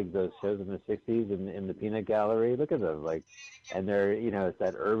kids, like those shows in the 60s in the Peanut Gallery. Look at them. And they're, it's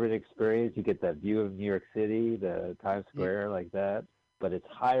that urban experience. You get that view of New York City, the Times Square, like that. But it's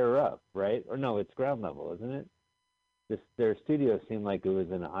higher up, right? Or no, it's ground level, isn't it? Their studio seemed like it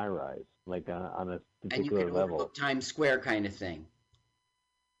was in a high rise, like on a particular and you could level. overlook Times Square kind of thing.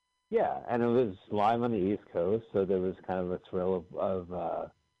 Yeah, and it was live on the East Coast, so there was kind of a thrill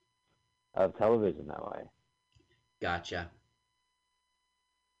of television that way. Gotcha.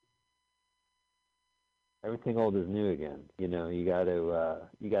 Everything old is new again. You got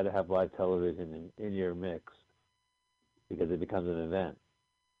to have live television in your mix because it becomes an event.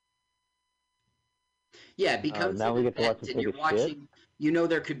 Yeah, it becomes now we get to watch and them take you're a watching.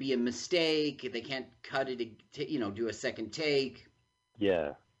 There could be a mistake. They can't cut it. Do a second take.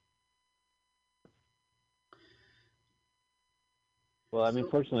 Yeah. Well, I mean,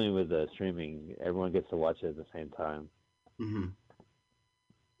 fortunately with streaming, everyone gets to watch it at the same time. Mm-hmm.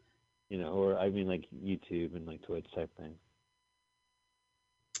 Or I mean, like YouTube and like Twitch type thing.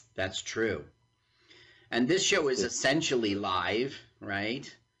 That's true. And this show is essentially live, right?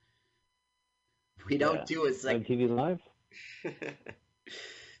 We don't do a second. MTV Live.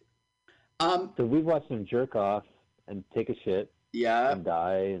 So we've watched them jerk off and take a shit. Yeah. And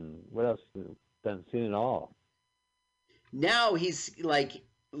die and what else? Done seen it all. Now he's like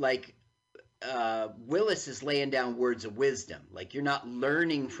Willis is laying down words of wisdom. Like, you're not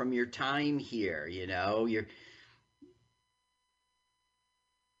learning from your time here,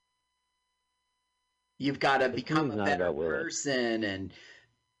 you've got to become a better person. And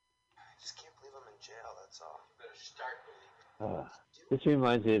I just can't believe I'm in jail, that's all. You better start believing. This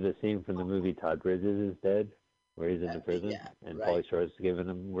reminds me of the scene from the movie Todd Bridges is Dead, where he's in the prison, and right. Pauly Shore's giving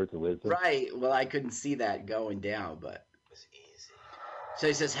him words of wisdom. Right. Well, I couldn't see that going down, but... It was easy. So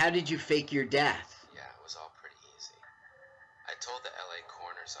he says, how did you fake your death? Yeah, it was all pretty easy. I told the LA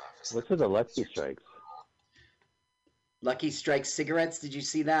coroner's office... What's with the Lucky Strikes? Lucky Strike cigarettes? Did you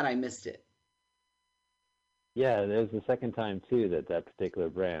see that? I missed it. Yeah, that was the second time, too, that particular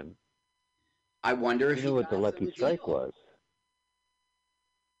brand. I wonder if you know what the Lucky Strike deal. was.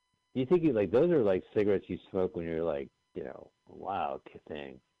 You think those are like cigarettes you smoke when you're like, wow,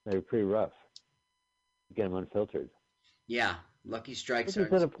 thing. They're pretty rough. You get them unfiltered. Yeah, Lucky Strikes Is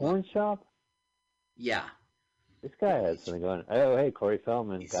that a porn shop? Yeah. This guy had something going. Oh, hey, Corey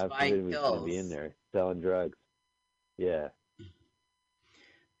Feldman. God forbid he's going to be in there selling drugs. Yeah.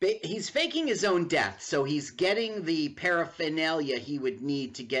 He's faking his own death, so he's getting the paraphernalia he would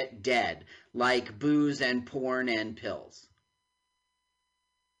need to get dead, like booze and porn and pills.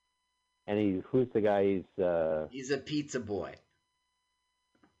 And who's the guy? He's a pizza boy.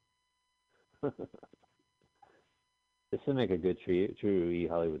 This would make a good true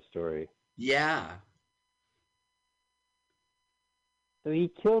Hollywood story. Yeah. So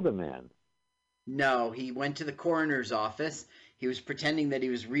he killed a man. No, he went to the coroner's office. He was pretending that he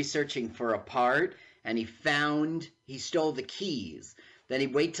was researching for a part, and he stole the keys. Then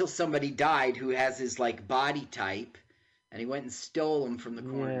he'd wait till somebody died who has his, body type, and he went and stole them from the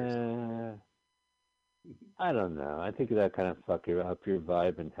coroner's. Yeah. I don't know. I think that kind of fuck up your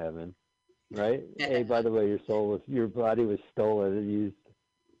vibe in heaven, right? Hey, by the way, your body was stolen and used.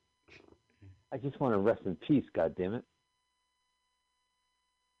 I just want to rest in peace, goddammit.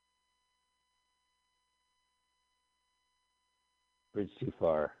 Bridge too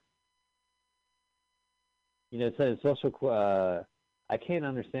far. You know, it's also I can't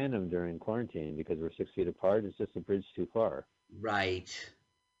understand them during quarantine because we're 6 feet apart. It's just a bridge too far. Right.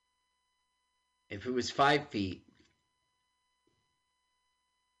 If it was 5 feet.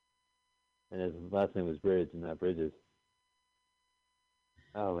 And his last name was Bridge, not Bridges.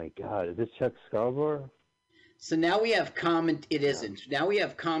 Oh my God, is this Chuck Scarborough? So now we have It isn't. Now we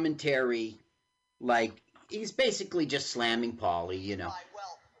have commentary, like he's basically just slamming Paulie, you know.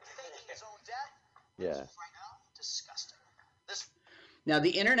 Well, faking his own death? Yeah. Right now? Disgusting. This Now the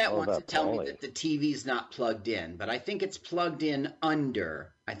internet All wants to about tell me Paulie. that the TV's not plugged in, but I think it's plugged in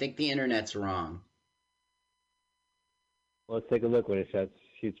under. I think the internet's wrong. Well, let's take a look when it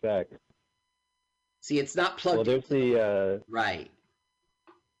shoots back. See, it's not plugged Well, there's the right.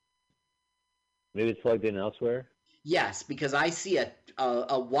 maybe it's plugged in elsewhere. Yes, because I see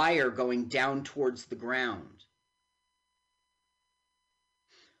a wire going down towards the ground.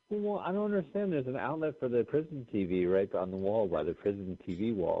 Well, I don't understand. There's an outlet for the prison TV right on the wall by the prison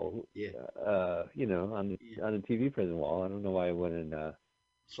TV wall. Yeah. You know, on the TV prison wall. I don't know why it wouldn't.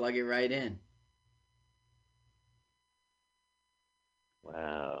 Plug it right in.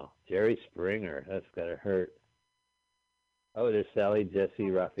 Wow, Jerry Springer. That's gotta hurt. Oh, there's Sally Jesse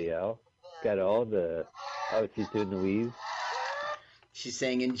Raphael. Got all the. Oh, she's doing the wheeze. She's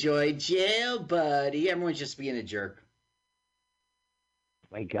saying, "Enjoy jail, buddy." Everyone's just being a jerk.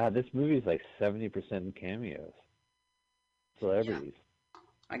 My God, this movie is like 70% cameos. Celebrities. Yeah.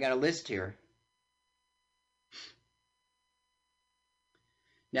 I got a list here.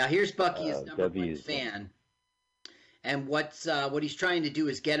 Now here's Bucky, his number one fan. And what he's trying to do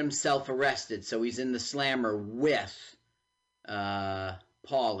is get himself arrested. So he's in the slammer with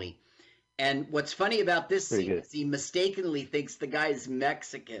Paulie. And what's funny about this scene is he mistakenly thinks the guy's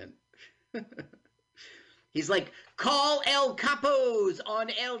Mexican. He's like, "Call El Capos on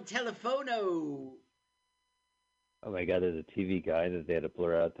El Telefono." Oh my God, there's a TV guy that they had to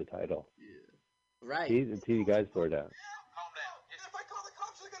blur out the title. Yeah. Right. The TV guy's blurred out. calm down. If I call the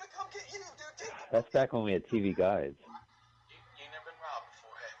cops, they're gonna come get you, dude. That's back when we had TV guides. You never been robbed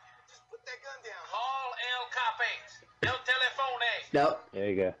before, have you? Just put that gun down. Call El Capes. El Telefone. No. There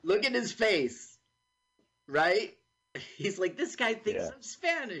you go. Look at his face. Right? He's like, this guy thinks I'm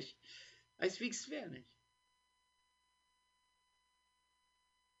Spanish. I speak Spanish.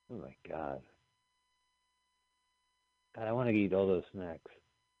 Oh my God. God, I want to eat all those snacks.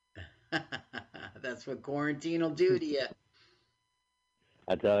 That's what quarantine will do to you.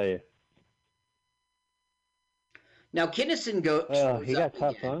 I tell you. Now, Kinnison goes. Oh, he got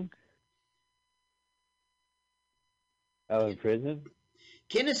Top again. Funk? Oh, in prison?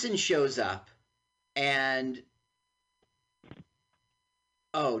 Kinnison shows up, and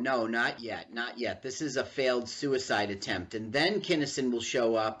oh no, not yet, not yet. This is a failed suicide attempt, and then Kinnison will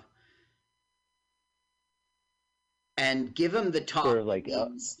show up and give him the talk. Sort of like,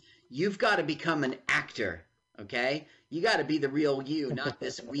 You've got to become an actor, okay? You got to be the real you, not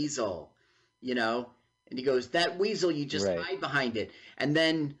this weasel, you know. And he goes, "That weasel, you just hide behind it." And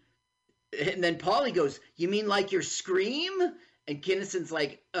then Paulie goes, "You mean like your Scream?" And Kinnison's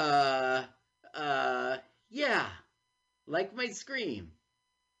like, yeah, like my Scream.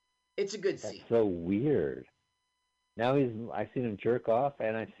 It's a good scene. That's so weird. Now I've seen him jerk off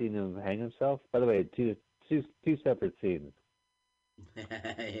and I've seen him hang himself. By the way, two separate scenes.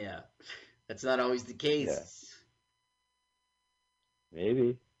 Yeah, that's not always the case. Yeah.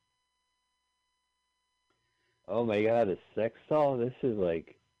 Maybe. Oh my God, a sex doll? This is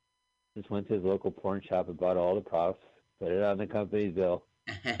like, just went to his local porn shop and bought all the props, put it on the company's bill.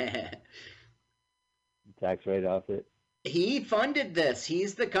 Tax right off it. He funded this.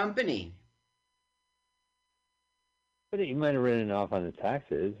 He's the company. But you might have written it off on the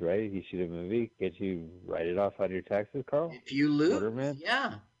taxes, right? If you shoot a movie, can't you write it off on your taxes, Carl? If you lose, Waterman?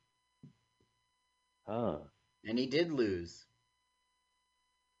 yeah. Huh. And he did lose.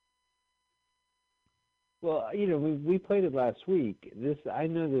 Well, you know, we played it last week. I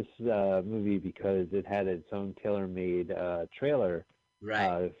know this movie because it had its own tailor-made trailer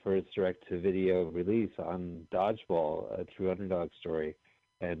for its direct-to-video release on Dodgeball, a true underdog story,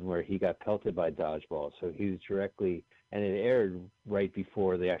 and where he got pelted by Dodgeball. So he was directly, and it aired right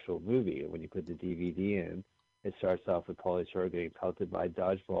before the actual movie. When you put the DVD in, it starts off with Pauly Shore getting pelted by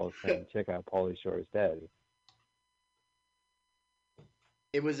Dodgeball, saying, "Check out, Pauly Shore is dead."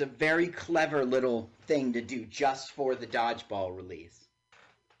 It was a very clever little thing to do just for the Dodgeball release.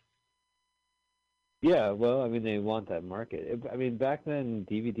 Yeah, well, I mean, they want that market. I mean, back then,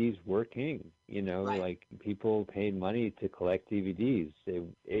 DVDs were king. You know, like, people paid money to collect DVDs.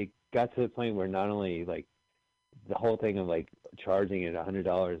 It got to the point where not only, like, the whole thing of, like, charging it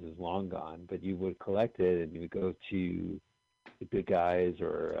 $100 is long gone, but you would collect it and you would go to the Good Guys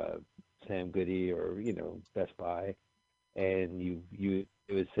or Sam Goody or Best Buy, and it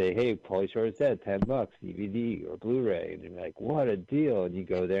would say, hey, Pauly Shore is dead, $10, DVD or Blu-ray, and you're like, what a deal! And you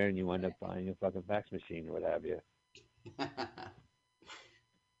go there and you wind up buying a fucking fax machine or what have you.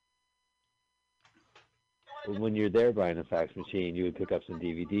 But when you're there buying a fax machine, you would pick up some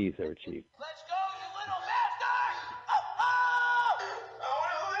DVDs that were cheap. Let's go, you little bastard! Oh, oh! I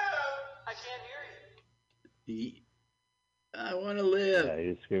want to live! I can't hear you. I want to live. Yeah,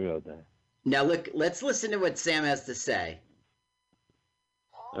 you just scream about that. Now look, let's listen to what Sam has to say.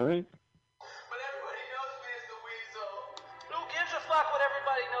 All right. But everybody knows me as the Weasel. Who gives a fuck what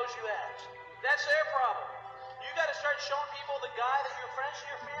everybody knows you as? That's their problem. You gotta start showing people the guy that your friends and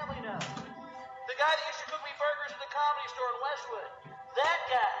your family know. The guy that used to cook me burgers at the Comedy Store in Westwood. That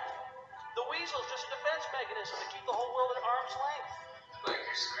guy. The Weasel's just a defense mechanism to keep the whole world at arm's length. Like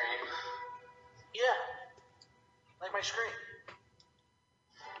your scream. Yeah. Like my scream.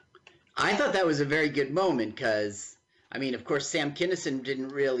 I thought that was a very good moment because, I mean, of course, Sam Kinison didn't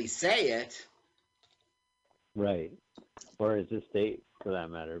really say it. Right. Or his estate, for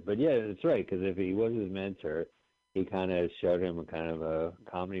that matter. But yeah, it's right, because if he was his mentor, he kind of showed him a kind of a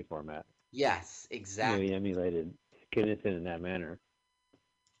comedy format. Yes, exactly. He emulated Kinison in that manner.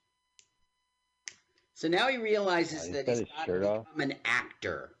 So now he realizes that he's got to become an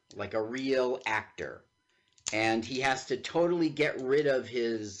actor, like a real actor. And he has to totally get rid of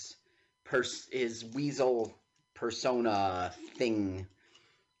his weasel persona thing.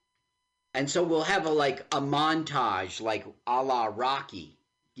 And so we'll have a montage, like a la Rocky,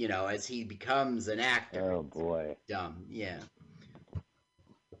 as he becomes an actor. Oh, boy. Dumb, yeah.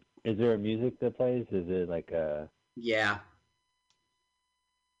 Is there a music that plays? Is it like a... Yeah.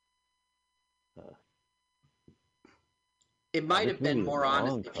 It might have been more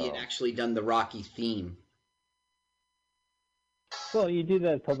honest if he had actually done the Rocky theme. Well, you do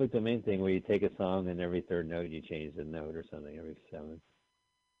that public domain thing where you take a song and every third note you change the note or something every seventh.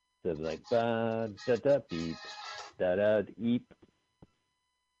 So like ba da da beep da da eep.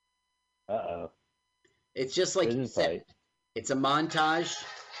 Uh-oh. It's just like you said. It's a montage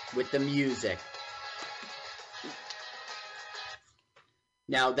with the music.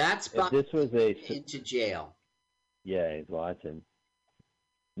 Now that's into jail. Yeah, he's watching.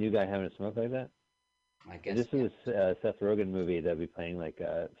 New guy having a smoke like that? I guess. This is a Seth Rogen movie that'd be playing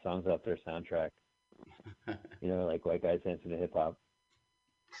songs off their soundtrack. Like White Guys Dancing to Hip Hop.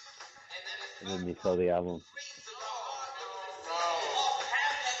 And then you sell the album.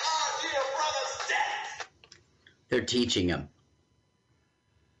 They're teaching him.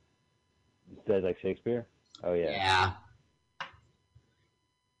 Is that like Shakespeare? Oh, yeah. Yeah.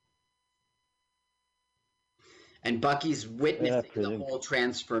 And Bucky's witnessing the whole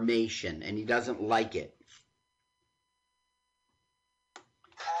transformation, and he doesn't like it.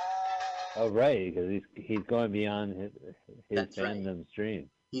 Oh, right, because he's going beyond his fandom's dream.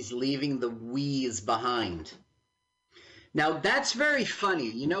 He's leaving the wheeze behind. Now, that's very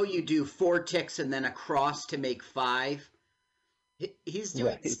funny. You do 4 ticks and then a cross to make 5. He's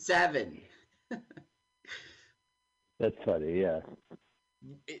doing 7. That's funny, yeah.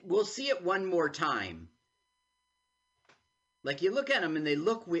 We'll see it one more time. Like, you look at them and they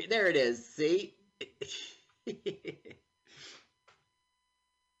look weird. There it is, see?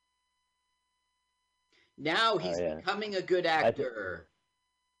 Now he's becoming a good actor.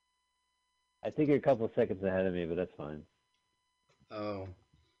 I think you're a couple of seconds ahead of me, but that's fine. Oh,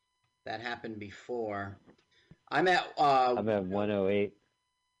 that happened before. I'm at 108.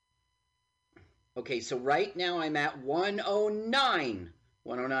 Okay, so right now I'm at 109.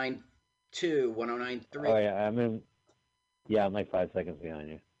 109.2, 109.3. Oh, yeah, I'm like 5 seconds behind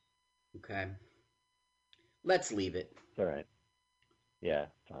you. Okay. Let's leave it. It's all right. Yeah,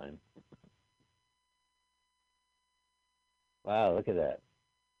 fine. Wow, look at that.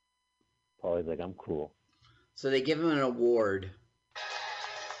 Paulie's like, I'm cool. So they give him an award.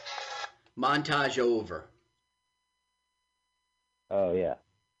 Montage over. Oh, yeah.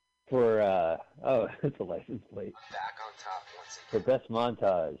 For, it's a license plate. Back on top once again. For best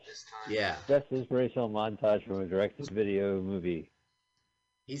montage. Yeah. Best inspirational montage from a direct-to-video movie.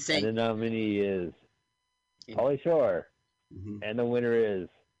 He's saying... And the nominee is Pauly Shore. Mm-hmm. And the winner is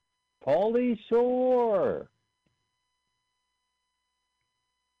Pauly Shore.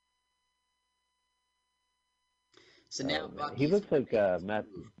 So now he looks like Matt.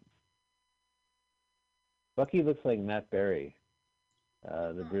 Bucky looks like Matt Berry,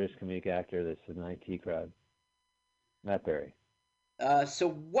 the British comedic actor that's in the IT crowd. Matt Berry. So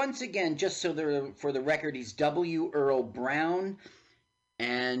once again, just for the record, he's W. Earl Brown,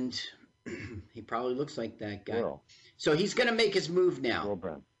 and he probably looks like that guy. Earl. So he's going to make his move now. Earl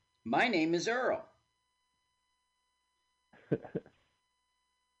Brown. My name is Earl. What's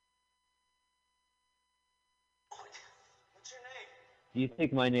your name? Do you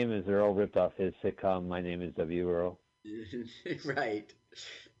think My Name is Earl ripped off his sitcom My Name is W. Earl? Right.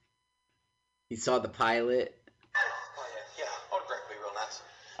 He saw the pilot. Oh, yeah. Autograph me real nice.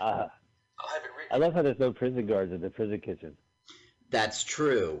 Uh, I'll have it written. I love how there's no prison guards in the prison kitchen. That's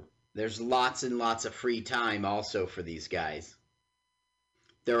true. There's lots and lots of free time also for these guys.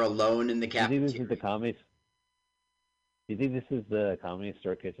 They're alone in the Do you cafeteria. think this is the comedy? Do you think this is the Comedy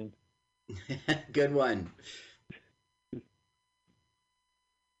Store kitchen? Good one.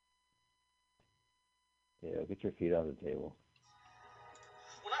 Yeah, get your feet off the table.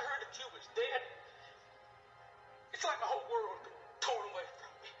 When I heard that you was dead, it's like the whole world got torn away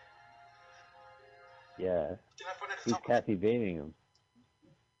from me. Yeah, Then I put it he's Kathy baiting him.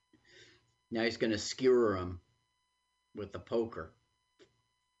 Now he's going to skewer him with the poker.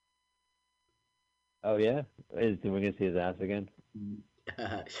 Oh yeah, is we gonna see his ass again?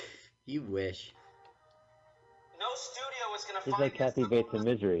 You wish. No studio is gonna He's find like Kathy Bates in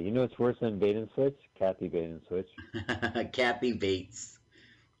Misery. You know what's worse than bait and switch? Kathy bait and switch. Kathy Bates.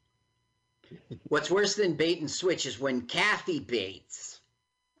 What's worse than bait and switch is when Kathy baits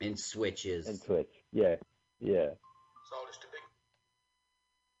and switches. And switch. Yeah, yeah. It's all just too big.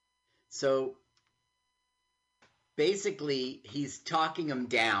 So basically, he's talking him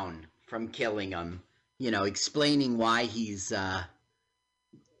down from killing him, explaining why he's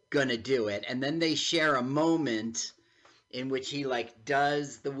gonna do it. And then they share a moment in which he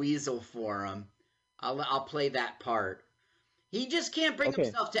does the weasel for him. I'll play that part. He just can't bring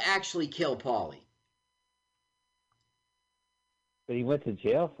himself to actually kill Paulie. But he went to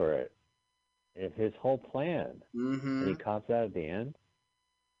jail for it. It's his whole plan. Mm-hmm. And he cops out at the end.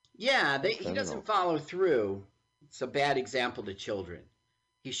 Yeah, he doesn't follow through. It's a bad example to children.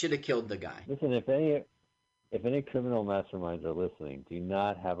 He should have killed the guy. Listen, if any criminal masterminds are listening, do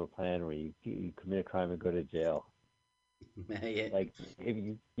not have a plan where you commit a crime and go to jail. Like, if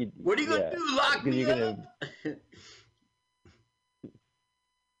you what are you gonna do? Lock me up?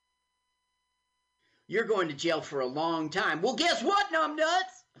 You're going to jail for a long time. Well, guess what,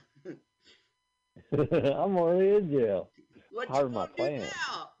 numbnuts? I'm already in jail. What Part you of my gonna do plan.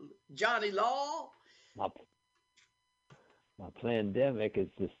 now, Johnny Law? My pandemic is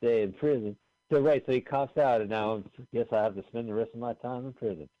to stay in prison. So he cops out, and now I guess I have to spend the rest of my time in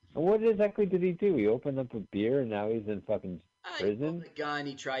prison. And what exactly did he do? He opened up a beer, and now he's in fucking prison? He pulled a gun.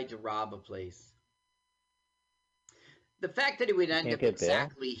 He tried to rob a place. The fact that he would end up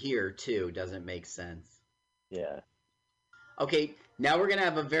exactly here, too, doesn't make sense. Yeah. Okay, now we're going to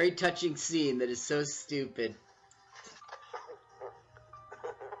have a very touching scene that is so stupid.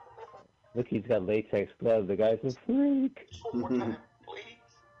 Look, he's got latex gloves. The guy's a freak. One more time, please.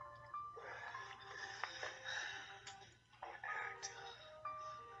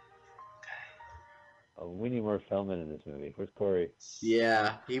 Oh, we need more Feldman in this movie. Where's Corey?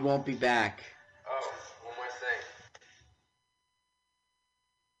 Yeah, he won't be back. Oh, one more thing.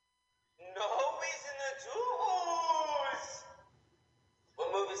 Nobody's in the juice.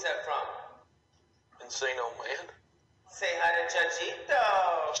 What movie's that from? Encino Man. Say hi to Chachito.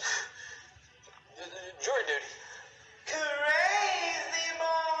 Jury duty. Crazy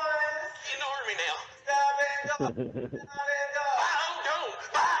boys. In the army now. Stop and go. Stop and go.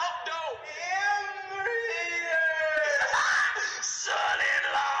 Bow down. Bow down.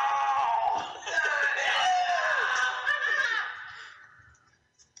 Son-in-law.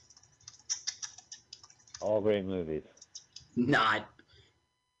 All great movies. Not.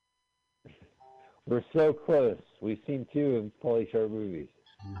 We're so close. We've seen 2 of Pauly Shore movies.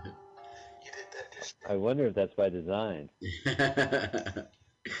 You did that just I wonder if that's by design.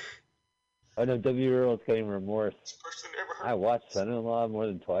 Oh no, W. Earl's getting remorse. person ever heard. I watched Son-in-Law more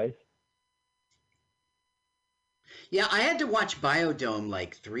than twice. Yeah, I had to watch Biodome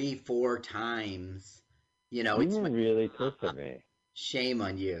 3-4 times. You really twisted me. Shame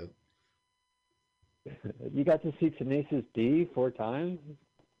on you. You got to see Tenacious D 4 times?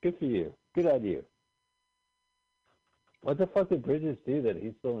 Good for you. Good on you. What the fuck did Bridges do that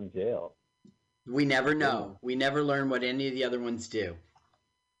he's still in jail? We never know. We never learn what any of the other ones do.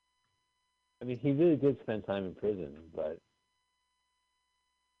 I mean, he really did spend time in prison, but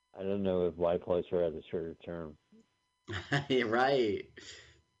I don't know if why Pauly Shore has a shorter term. You're right.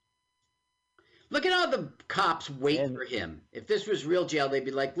 Look at all the cops wait for him. If this was real jail, they'd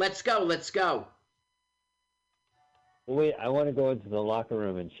be like, let's go, let's go. Well, wait, I want to go into the locker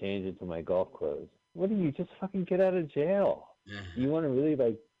room and change into my golf clothes. What do you just fucking get out of jail? You want to really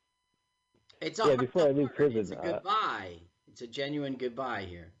like? It's yeah. Before I leave prison, it's a goodbye. It's a genuine goodbye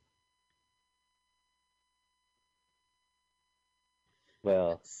here.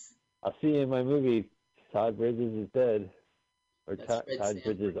 Well, I'll see you in my movie. Todd Bridges is dead, or Todd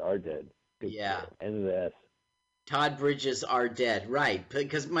Bridges are dead. Good end of the S. Todd Bridges are dead, right?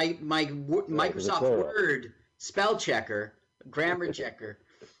 Because my Microsoft Word spell checker, grammar checker.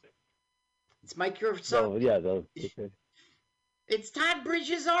 It's Microsoft. Oh yeah, It's Todd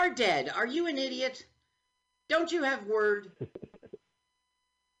Bridges are dead. Are you an idiot? Don't you have Word?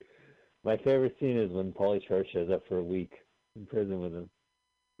 My favorite scene is when Pauly Shore shows up for a week in prison with him.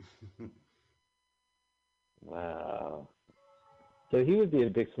 Wow. So he would be a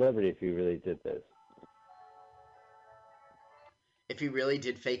big celebrity if he really did this. If he really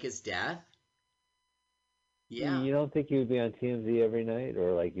did fake his death? Yeah. You don't think he would be on TMZ every night?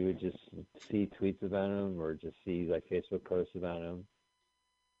 Or like you would just see tweets about him or just see like Facebook posts about him?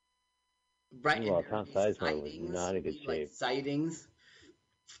 Right. Well, Tom Sizemore was not in good shape. Like sightings.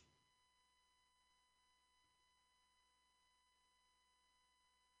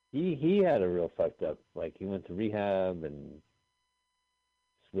 He had a real fucked up, like he went to rehab and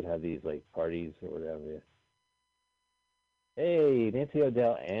would have these like parties or whatever. Hey, Nancy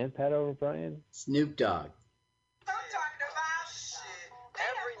O'Dell and Pat O'Brien? Snoop Dogg.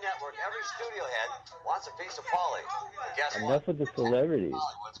 Every network, every studio head wants a piece of Pauly. Guess what? Enough with the celebrities.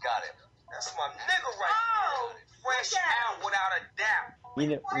 Hollywood's got him. That's my nigga right there. Fresh out without a doubt. You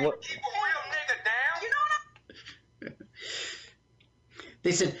know what? Keep a real nigga down. You know what?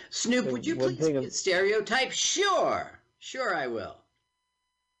 They said, Snoop, would you please be a stereotype? Sure. Sure, I will.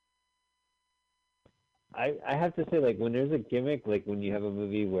 I have to say, like, when there's a gimmick, like when you have a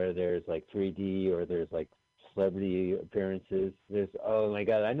movie where there's like 3D or there's like celebrity appearances, there's, oh my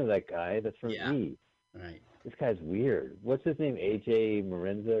God, I know that guy. That's from E! Right. This guy's weird. What's his name? AJ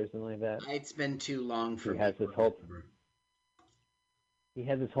Morenza or something like that? It's been too long for me. He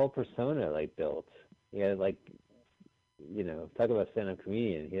had this whole persona like built. He had like, you know, talk about stand-up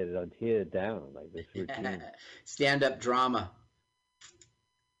comedian. He had it down, like this routine. Stand-up drama.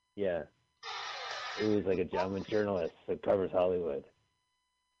 Yeah. It was like a journalist that covers Hollywood.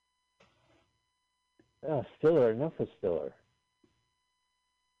 Oh, Stiller. Enough of Stiller.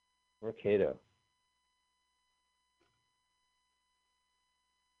 Or Cato.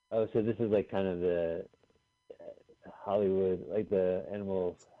 Oh, so this is like kind of the Hollywood, like the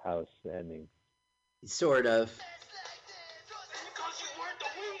Animal House ending. Sort of.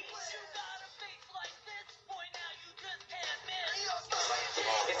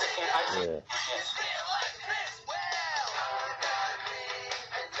 Yeah.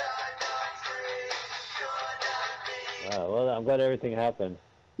 Wow, well, I'm glad everything happened.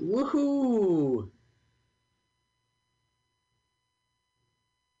 Woohoo!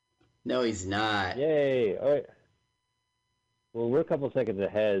 No, he's not. Yay! All right. Well, we're a couple seconds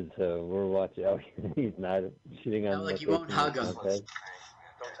ahead, so we're watching. Oh, he's not shooting on. No, like you won't hug him. Don't touch me.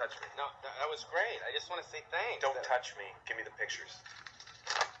 No, that was great. I just want to say thanks. Don't touch me. Give me the pictures.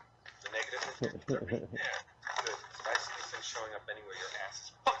 The negative is there. Good. If I see these things showing up anywhere, your ass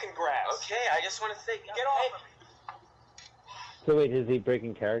is fucking grass. Okay, I just want to say, get off of me. So wait, is he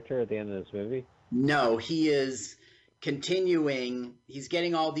breaking character at the end of this movie? No, he is continuing. He's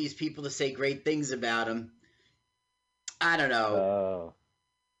getting all these people to say great things about him. I don't know. Oh.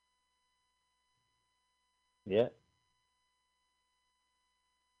 Yeah.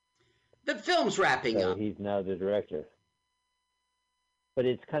 The film's wrapping up. He's now the director. But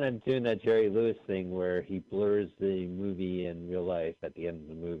it's kind of doing that Jerry Lewis thing where he blurs the movie and real life at the end of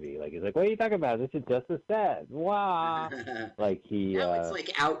the movie. Like, he's like, what are you talking about? This is just as sad. Wow. Like, he... Now it's like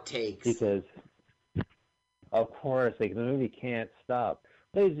outtakes. Because, of course, like, the movie can't stop.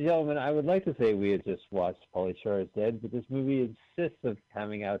 Ladies and gentlemen, I would like to say we had just watched Pauly Shore is Dead, but this movie insists of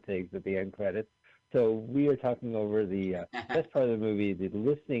having outtakes at the end credits. So we are talking over the best part of the movie, the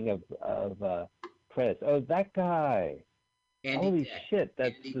listing of credits. Oh, that guy. Holy shit,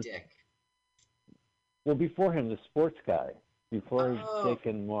 that's Andy Dick. Well, before him, the sports guy, before Dick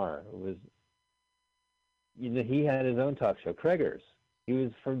and Mar was, you know, he had his own talk show, Craigers. He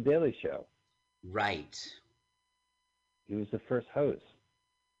was from Daily Show. Right. He was the first host.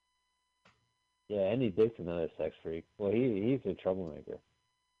 Yeah, Andy Dick's another sex freak. Well, he's a troublemaker.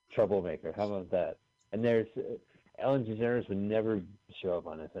 How about that? And there's Ellen DeGeneres would never show up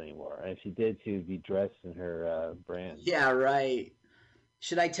on this anymore. And if she did, she would be dressed in her brand. Yeah, right.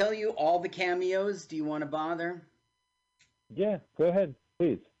 Should I tell you all the cameos? Do you want to bother? Yeah, go ahead,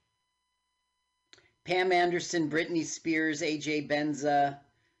 please. Pam Anderson, Britney Spears, AJ Benza,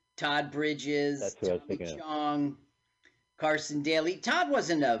 Todd Bridges, That's who I was Tommy thinking of. Chong, Carson Daly. Todd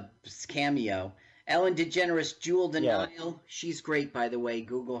wasn't a cameo. Ellen DeGeneres, Jewel Denial. Yeah. She's great, by the way.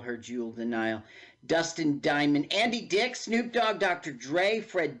 Google her, Jewel Denial. Dustin Diamond, Andy Dick, Snoop Dogg, Dr. Dre,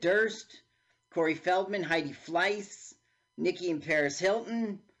 Fred Durst, Corey Feldman, Heidi Fleiss, Nikki and Paris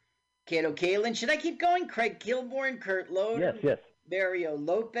Hilton, Kato Kalin. Should I keep going? Craig Kilborn, Kurt Loder, Yes. Mario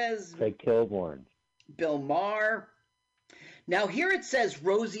Lopez, Craig Kilborn, Bill Maher. Now here it says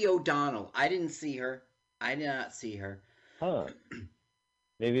Rosie O'Donnell. I didn't see her. I did not see her. Huh.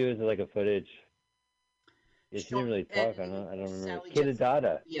 Maybe it was like a footage. She didn't really talk. I don't remember.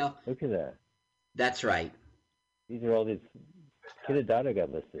 Kidadada. Yeah. Look at that. That's right. These are all these. Kidadada got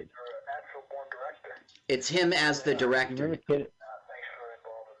listed. It's him as the director. Do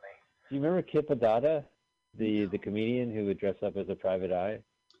you remember Kipadada, the comedian who would dress up as a private eye,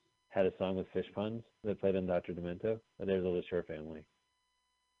 had a song with fish puns that played on Dr. Demento? But there's all the Shore family.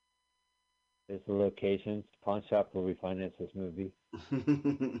 There's the locations. Pawn shop where we financed this movie.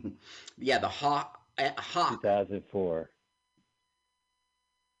 Yeah, the Hawk. 2004.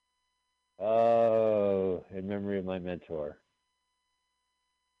 Oh, in memory of my mentor.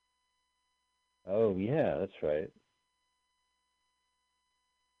 Oh, yeah, that's right.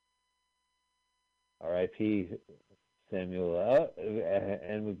 R.I.P. Samuel. Oh,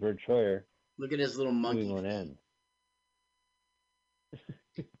 and with Bert Troyer. Look at his little monkey. One end.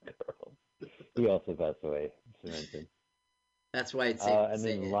 Girl. He also passed away. That's why it's and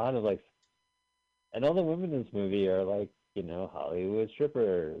then a lot of like, and all the women in this movie are like, Hollywood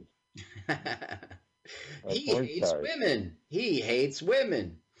strippers. He hates women. He hates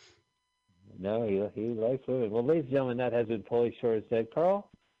women. No, he likes women. Well, ladies and gentlemen, that has been Pauly Shore said. Carl,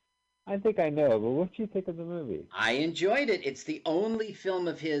 I think I know, but what did you think of the movie? I enjoyed it. It's the only film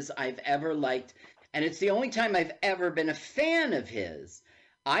of his I've ever liked, and it's the only time I've ever been a fan of his.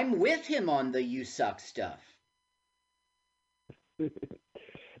 I'm with him on the You Suck stuff.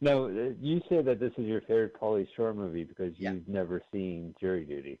 No, you say that this is your favorite Pauly Shore movie because you've never seen Jury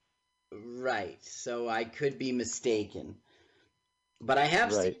Duty. Right, so I could be mistaken. But I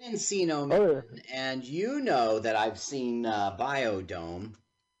have seen Encino Man, and you know that I've seen Biodome.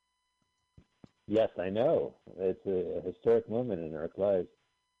 Yes, I know. It's a historic moment in our lives,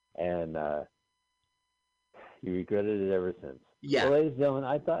 and you regretted it ever since. Yeah. Well, ladies and gentlemen,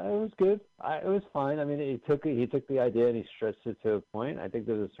 I thought it was good. It was fine. I mean, he took the idea and he stretched it to a point. I think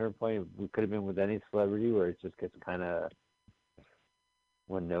there's a certain point we could have been with any celebrity where it just gets kind of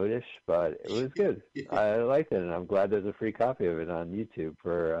one-notish, but it was good. I liked it, and I'm glad there's a free copy of it on YouTube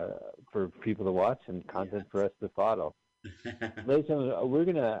for people to watch and content for us to follow. Ladies and gentlemen, we're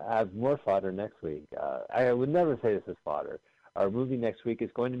going to have more fodder next week. I would never say this is fodder. Our movie next week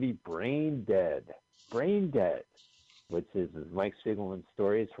is going to be Brain Dead. Brain Dead, which is Mike Spiegelman's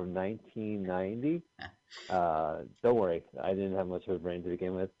stories from 1990. Don't worry, I didn't have much of a brain to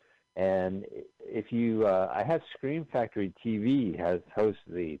begin with. And if you, I have Scream Factory TV has hosted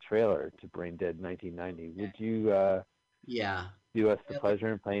the trailer to Brain Dead 1990. Would you do us the pleasure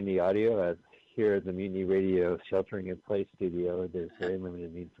in playing the audio as here at the Mutiny Radio Sheltering in Place studio? There's very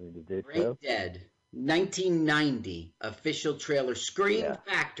limited means for me to do so. Brain Dead 1990 official trailer. Scream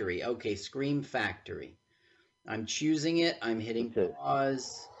Factory. Okay, Scream Factory. I'm choosing it. I'm hitting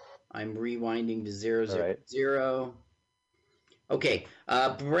pause. I'm rewinding to 000. Okay,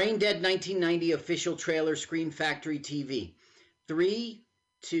 Brain Dead 1990 official trailer, Scream Factory TV. 3,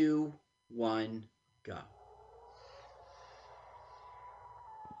 2, 1, go.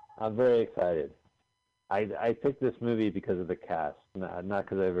 I'm very excited. I picked this movie because of the cast, not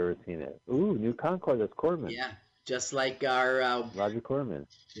because I've ever seen it. Ooh, New Concord, that's Corman. Yeah, just like our... Roger Corman.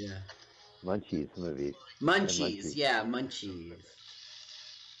 Yeah. Munchies movie. Munchies, yeah, Munchies.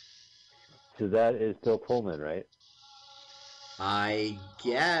 So that is Bill Pullman, right? I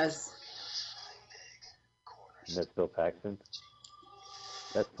guess. And that's Bill Paxton?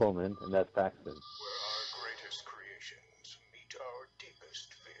 That's Pullman, and that's Paxton. Where our greatest creations meet our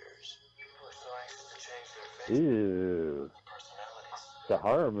deepest fears. People are so anxious to change their faces. Ooh. It's a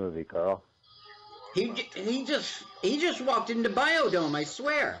horror movie, Carl. He just walked into Biodome, I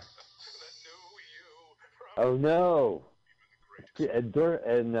swear. Oh no! And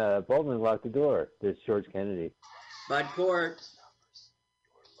Baldwin locked the door. There's George Kennedy. Bud Cort.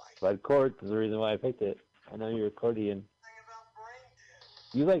 Bud Cort is the reason why I picked it. I know you're accordion.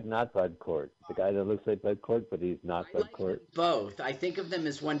 You like not Bud Cort, the guy that looks like Bud Cort, but he's not Bud Cort. Both. I think of them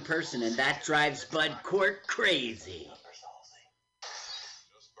as one person, and that drives Bud Cort crazy.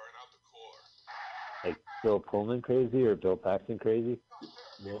 Like Bill Pullman crazy or Bill Paxton crazy?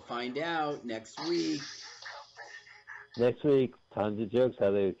 We'll find out next week. Next week, tons of jokes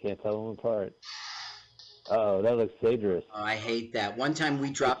how they can't tell them apart. Oh, that looks dangerous. Oh, I hate that. One time we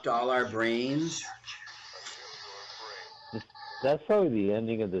dropped all our brains. That's probably the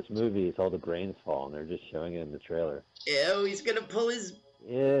ending of this movie. It's all the brains fall, and they're just showing it in the trailer. Ew, he's gonna pull his...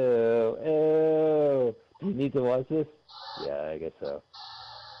 Ew, ew. Do you need to watch this? Yeah, I guess so.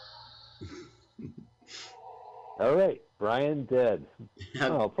 All right, Brian dead.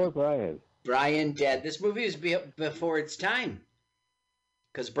 Oh, poor Brian. Brian dead. This movie was before its time.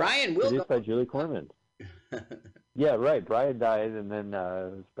 Because Brian will... Produced by Julie Corman. Yeah, right. Brian died and then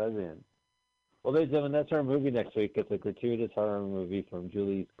was president. Well, ladies and gentlemen, that's our movie next week. It's a gratuitous horror movie from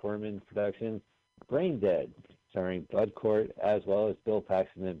Julie Corman Productions, Brain Dead, starring Bud Cort as well as Bill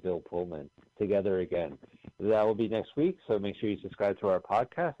Paxton and Bill Pullman together again. That will be next week, so make sure you subscribe to our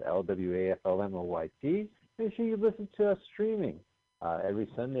podcast, LWAFLMOYT. Make sure you listen to us streaming every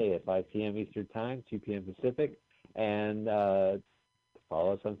Sunday at 5 p.m. Eastern Time, 2 p.m. Pacific, and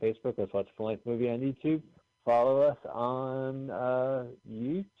follow us on Facebook. Let's watch a full-length movie on YouTube. Follow us on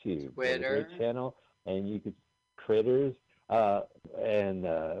YouTube, Twitter great channel, and you could Critters and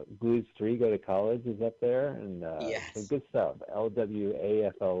Blues 3 Go to College is up there, and yes. Some good stuff.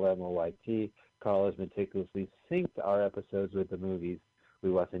 LWAFLMOYT. Carl has meticulously synced our episodes with the movies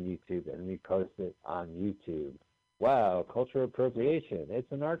we watch on YouTube, and we post it on YouTube. Wow, cultural appropriation.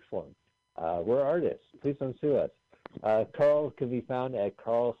 It's an art form. We're artists. Please don't sue us. Carl can be found at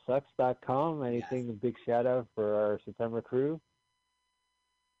carlsucks.com. Anything, a big shout out for our September crew?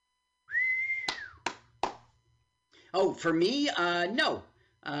 Oh, for me? No.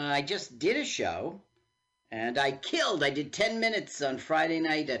 I just did a show, and I did 10 minutes on Friday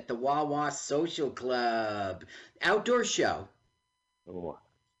night at the Wawa Social Club. Outdoor show. Oh,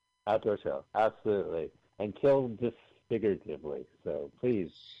 outdoor show, absolutely. And killed just figuratively, so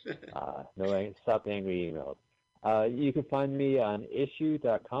please, no, stop the angry emails. You can find me on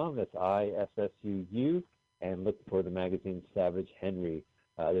issue.com, that's ISSUU, and look for the magazine Savage Henry.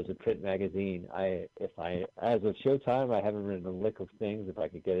 There's a print magazine. As of showtime, I haven't written a lick of things. If I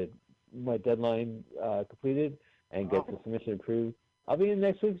could get my deadline completed and get the submission approved, I'll be in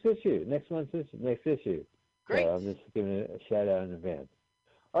next month's issue. Great. So I'm just giving it a shout out in advance.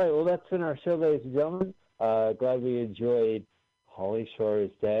 All right, well, that's been our show, ladies and gentlemen. Glad we enjoyed Pauly Shore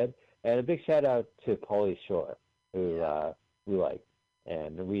is Dead. And a big shout out to Pauly Shore, who we like.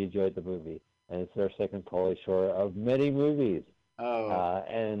 And we enjoyed the movie. And it's our second Pauly Shore of many movies. Oh.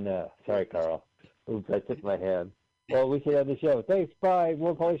 Sorry, Carl. Oops, I tipped my hand. Well, we should end the show. Thanks. Bye.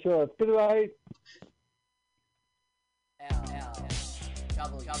 More Pauly Shore. Good night.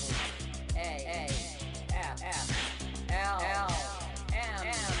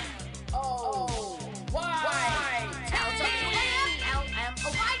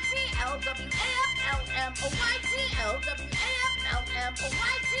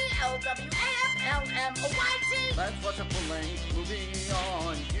 Let's watch a full-length movie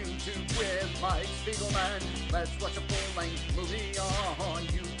on YouTube with Mike Spiegelman. Let's watch a full-length movie on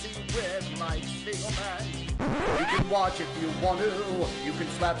YouTube with Mike Spiegelman. You can watch if you want to. You can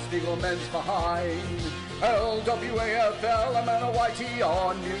slap Spiegelman's behind. LWAFLMNOYT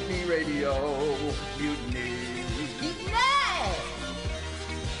on Mutiny Radio. Mutiny. Mutiny!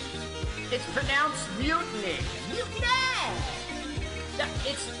 It's pronounced mutiny. Mutiny!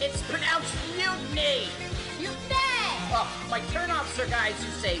 It's pronounced mutiny. Mutiny! Oh, my turn-offs are guys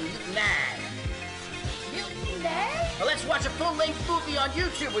who say mutiny. Mutiny? Well, let's watch a full-length movie on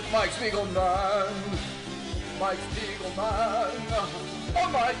YouTube with Mike Spiegelman. Mike Spiegelman. Oh,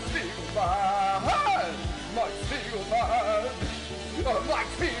 Mike Spiegelman. Mike Spiegelman. Oh, Mike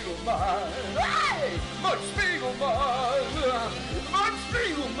Spiegelman. Hey! Mike Spiegelman. Mike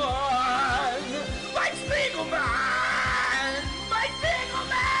Spiegelman. Mike Spiegelman. Mike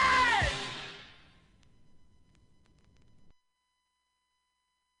Spiegelman.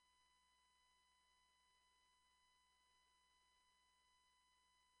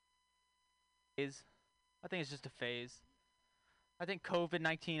 I think it's just a phase. I think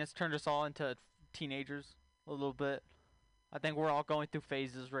COVID-19 has turned us all into teenagers a little bit. I think we're all going through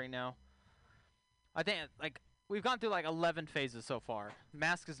phases right now. I think we've gone through 11 phases so far.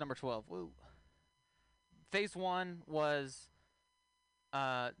 Mask is number 12. Woo. Phase 1 was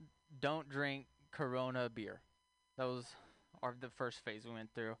don't drink Corona beer. Those are the first phase we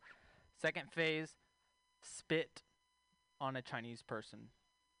went through. Second phase, spit on a Chinese person.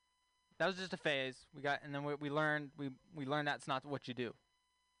 That was just a phase. And then we learned that's not what you do.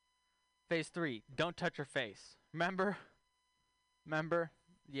 Phase 3, don't touch your face. Remember?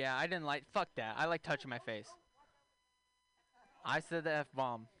 Yeah, I didn't fuck that. I like touching my face. I said the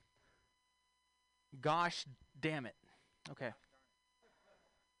F-bomb. Gosh damn it. Okay.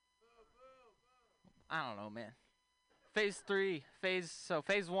 I don't know, man. Phase 3. Phase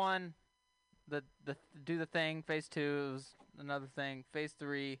 1, the do the thing. Phase 2 was another thing. Phase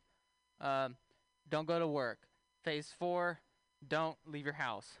 3, don't go to work. Phase 4, don't leave your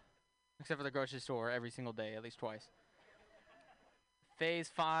house. Except for the grocery store every single day, at least twice.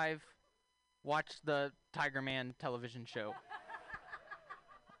 Phase 5, watch the Tiger Man television show.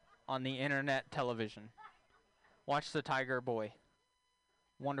 On the internet television. Watch the Tiger Boy.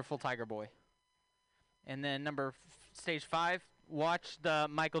 Wonderful Tiger Boy. And then stage 5, watch the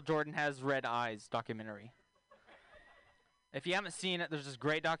Michael Jordan Has Red Eyes documentary. If you haven't seen it, there's this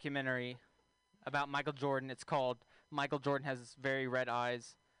great documentary about Michael Jordan. It's called Michael Jordan Has Very Red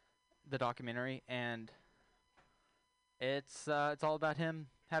Eyes, the documentary, and it's all about him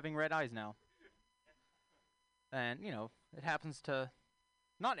having red eyes now. And, you know, it happens to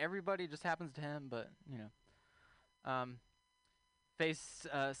not everybody, it just happens to him, but, you know. Phase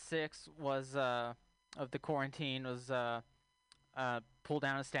 6 was of the quarantine was pull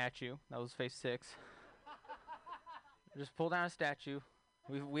down a statue. That was phase 6. Just pull down a statue.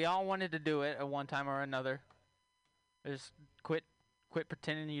 We all wanted to do it at one time or another. Just quit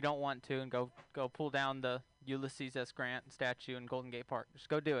pretending you don't want to and go pull down the Ulysses S. Grant statue in Golden Gate Park. Just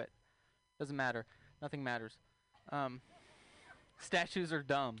go do it. Doesn't matter. Nothing matters. Statues are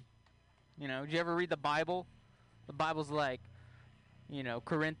dumb. You know, did you ever read the Bible? The Bible's like, you know,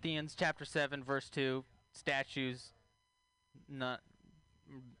 Corinthians chapter 7 verse 2, statues not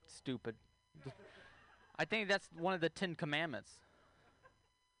stupid. I think that's one of the 10 commandments.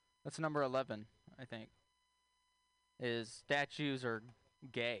 That's number 11, I think. Is statues are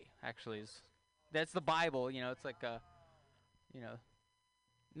gay, actually. That's the Bible, you know, it's like you know.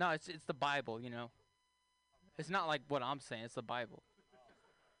 No, it's the Bible, you know. It's not like what I'm saying, it's the Bible.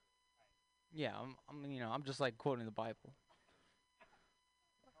 Yeah, I'm just like quoting the Bible.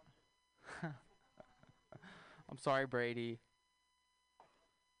 I'm sorry, Brady.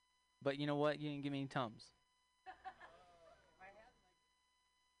 But you know what? You didn't give me any Tums.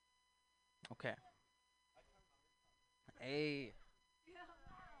 Okay. Hey.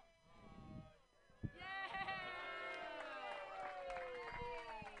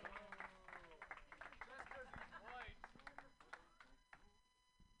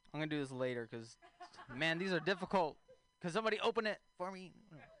 I'm going to do this later because, man, these are difficult. Can somebody open it for me?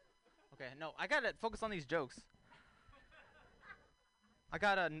 Okay, no, I got to focus on these jokes. I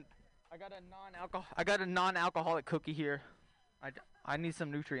got a non-alcoholic cookie here. I need some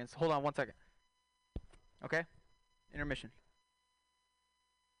nutrients. Hold on 1 second. Okay? Intermission.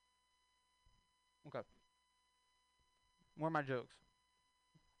 Okay. Where are my jokes?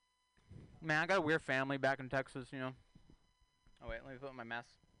 Man, I got a weird family back in Texas, you know. Oh, wait, let me put on my mask.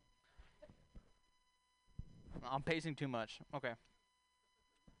 I'm pacing too much. Okay.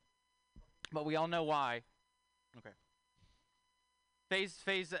 But we all know why. Okay.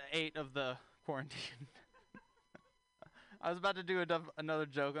 Phase 8 of the quarantine. I was about to do another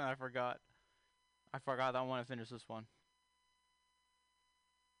joke and I forgot. I forgot that I want to finish this one.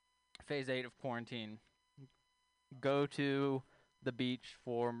 Phase 8 of quarantine. Go to the beach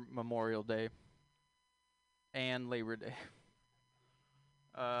for Memorial Day and Labor Day.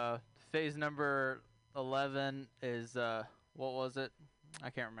 Phase number 11 is, what was it? I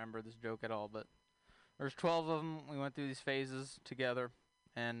can't remember this joke at all, but there's 12 of them. We went through these phases together,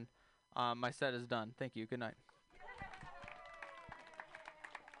 and my set is done. Thank you. Good night.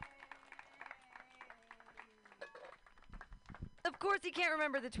 Of course he can't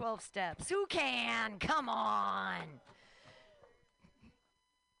remember the 12 steps. Who can? Come on.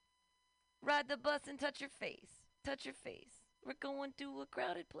 Ride the bus and touch your face. Touch your face. We're going to a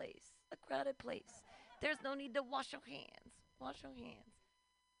crowded place. A crowded place. There's no need to wash your hands. Wash your hands.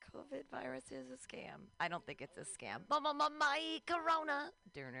 COVID virus is a scam. I don't think it's a scam. My Corona.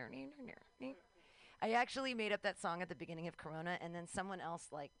 I actually made up that song at the beginning of Corona, and then someone else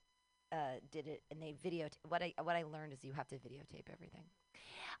did it, and they videotaped. What I learned is you have to videotape everything.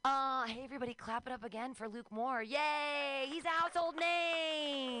 Hey everybody, clap it up again for Luke Moore. Yay! He's a household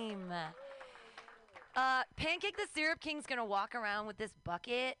name. Pancake the Syrup King's gonna walk around with this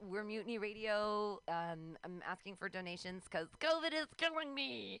bucket. We're Mutiny Radio. I'm asking for donations because COVID is killing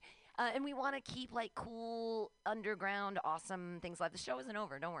me. And we want to keep cool, underground, awesome things alive. The show isn't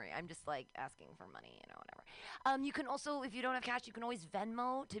over. Don't worry. I'm just asking for money, whatever. You can also, if you don't have cash, you can always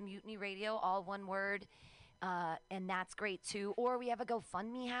Venmo to Mutiny Radio, all one word. And that's great too. Or we have a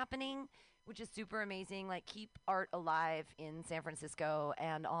GoFundMe happening which is super amazing. Like, keep art alive in San Francisco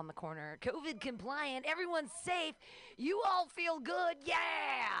and on the corner. COVID compliant. Everyone's safe. You all feel good.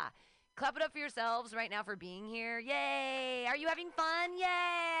 Yeah. Clap it up for yourselves right now for being here. Yay. Are you having fun?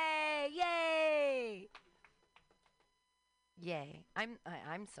 Yay. Yay. Yay.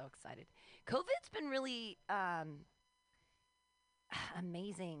 I'm so excited. COVID's been really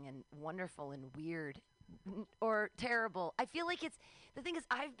amazing and wonderful and weird or terrible. I feel like the thing is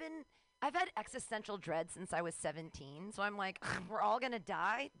I've had existential dread since I was 17. So I'm like, we're all going to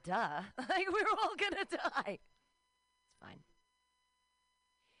die? Duh. Like, we're all going to die. It's fine.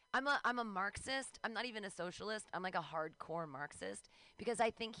 I'm a Marxist. I'm not even a socialist. I'm like a hardcore Marxist because I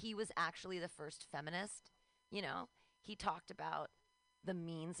think he was actually the first feminist. You know, he talked about the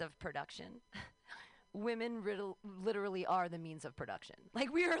means of production. Women literally are the means of production.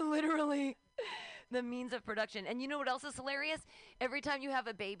 Like, we are literally the means of production. And you know what else is hilarious? Every time you have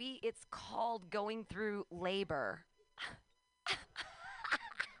a baby, it's called going through labor.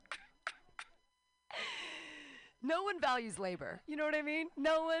 No one values labor. You know what I mean?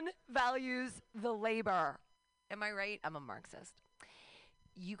 No one values the labor. Am I right? I'm a Marxist.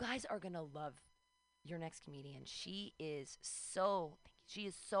 You guys are going to love your next comedian. She is so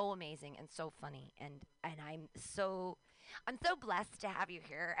amazing and so funny. And I'm so blessed to have you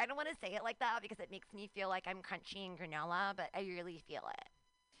here. I don't want to say it like that because it makes me feel like I'm crunchy and granola, but I really feel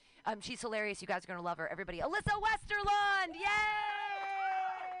it. She's hilarious. You guys are going to love her. Everybody, Alyssa Westerlund. Yay!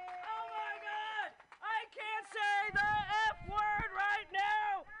 Say the F word right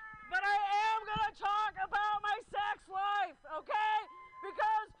now, but I am going to talk about my sex life, okay?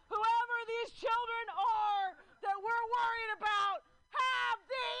 Because whoever these children are that we're worried about have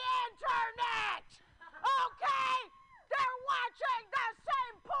the internet, okay? They're watching the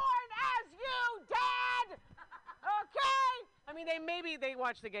same porn as you, Dad, okay? I mean, maybe they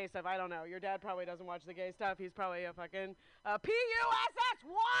watch the gay stuff. I don't know. Your dad probably doesn't watch the gay stuff. He's probably a fucking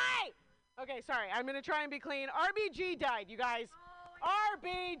P-U-S-S-Y. Okay, sorry. I'm going to try and be clean. RBG died, you guys.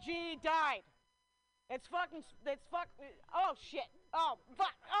 RBG died. Oh, shit. Oh,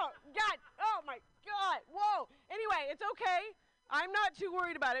 fuck. Oh, God. Oh, my God. Whoa. Anyway, it's okay. I'm not too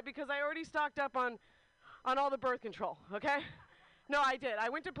worried about it because I already stocked up on all the birth control, okay? No, I did. I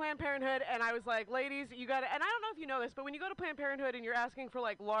went to Planned Parenthood, and I was like, ladies, you got to, and I don't know if you know this, but when you go to Planned Parenthood and you're asking for,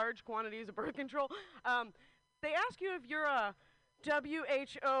 like, large quantities of birth control, they ask you if you're a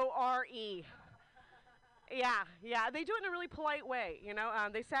W-H-O-R-E. Yeah, they do it in a really polite way, you know.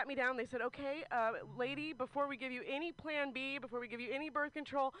 They sat me down, they said, okay, lady, before we give you any plan B, before we give you any birth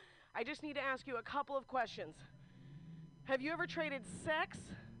control, I just need to ask you a couple of questions. Have you ever traded sex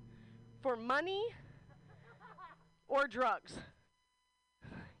for money or drugs?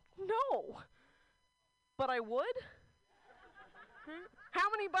 No, but I would. How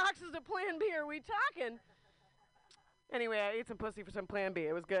many boxes of Plan B are we talking? Anyway, I ate some pussy for some Plan B.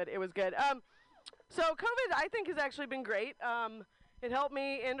 It was good. So COVID, I think, has actually been great. It helped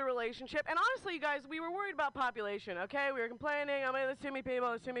me end a relationship. And honestly, you guys, we were worried about population, okay? We were complaining, oh, man, there's too many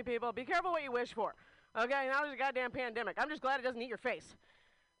people. Be careful what you wish for, okay? Now there's a goddamn pandemic. I'm just glad it doesn't eat your face.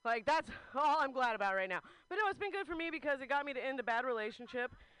 Like, that's all I'm glad about right now. But no, it's been good for me because it got me to end a bad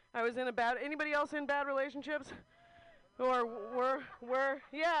relationship. Anybody else in bad relationships? Or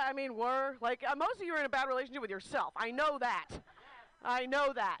like, most of you are in a bad relationship with yourself. I know that.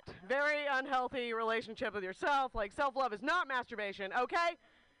 Very unhealthy relationship with yourself. Like, self-love is not masturbation, okay?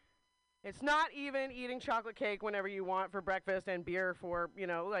 It's not even eating chocolate cake whenever you want for breakfast and beer for,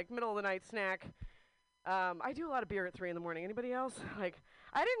 like, middle of the night snack. I do a lot of beer at 3 in the morning. Anybody else? Like,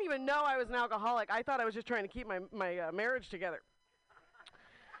 I didn't even know I was an alcoholic. I thought I was just trying to keep my marriage together.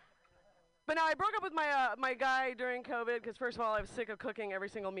 But now I broke up with my guy during COVID because, first of all, I was sick of cooking every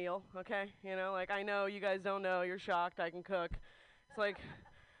single meal, okay? Like, I know you guys don't know. You're shocked I can cook. It's like,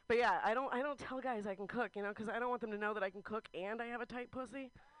 but yeah, I don't tell guys I can cook, because I don't want them to know that I can cook and I have a tight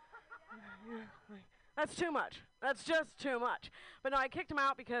pussy. That's too much. That's just too much. But no, I kicked him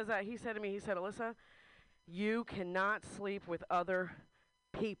out because he said to me, Alyssa, you cannot sleep with other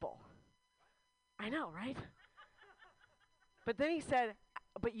people. I know, right? But then he said,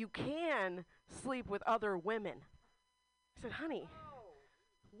 but you can sleep with other women. I said, honey,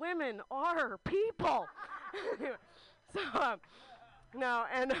 women are people. So,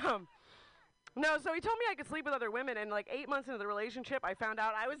 so he told me I could sleep with other women, and like 8 months into the relationship, I found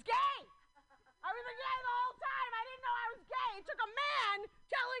out I was gay. I was a gay the whole time. I didn't know I was gay. It took a man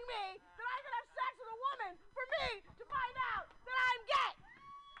telling me that I could have sex with a woman for me to find out that I'm gay.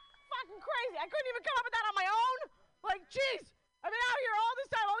 Fucking crazy. I couldn't even come up with that on my own. Like, jeez. I've been out here all this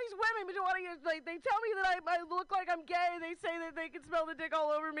time. All these women been wanting to, like, they tell me that I look like I'm gay. They say that they can smell the dick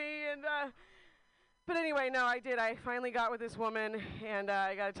all over me. And but anyway, no, I did. I finally got with this woman, and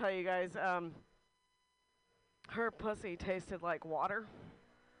I gotta tell you guys, her pussy tasted like water.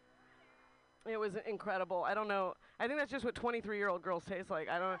 It was incredible. I don't know. I think that's just what 23-year-old girls taste like.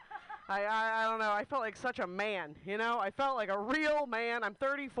 I don't know. I felt like such a man, you know? I felt like a real man. I'm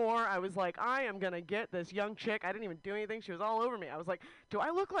 34. I was like, I am going to get this young chick. I didn't even do anything. She was all over me. I was like, do I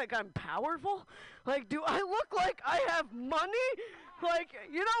look like I'm powerful? Like, do I look like I have money? Like,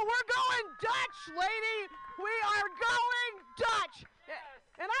 you know, we're going Dutch, lady. We are going Dutch.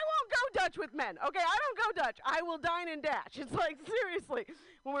 And I won't go Dutch with men. Okay, I don't go Dutch. I will dine and dash. It's like, seriously,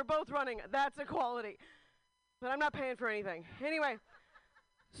 when we're both running, that's equality. But I'm not paying for anything. Anyway.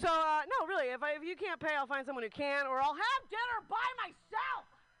 So, no, really, if you can't pay, I'll find someone who can, or I'll have dinner by myself.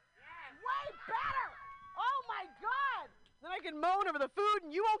 Yes. Way better. Oh, my God. Then I can moan over the food,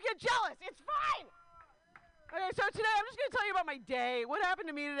 and you won't get jealous. It's fine. Okay, so today, I'm just going to tell you about my day. What happened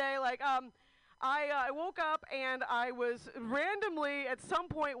to me today? Like, I woke up, and I was randomly, at some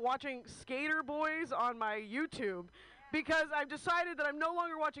point, watching Skater Boys on my YouTube. Because I've decided that I'm no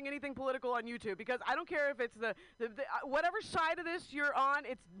longer watching anything political on YouTube. Because I don't care if it's the whatever side of this you're on,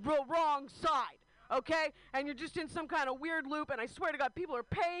 it's the wrong side, okay? And you're just in some kind of weird loop, and I swear to God, people are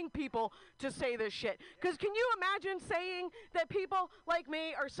paying people to say this shit. Because can you imagine saying that people like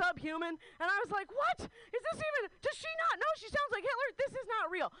me are subhuman? And I was like, what? Is this even, does she not know she sounds like Hitler? This is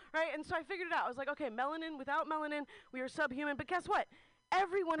not real, right? And so I figured it out. I was like, okay, melanin, without melanin, we are subhuman. But guess what?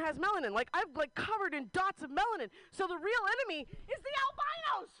 Everyone has melanin. Like, I've, like, covered in dots of melanin. So the real enemy is the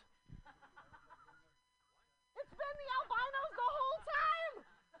albinos. It's been the albinos the whole time.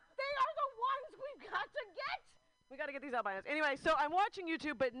 They are the ones we've got to get. We got to get these albinos. Anyway, so I'm watching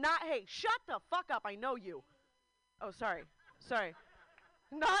YouTube, but not, hey, shut the fuck up. I know you. Oh, sorry.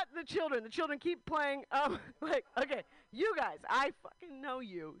 Not the children. The children keep playing. Like, okay, you guys, I fucking know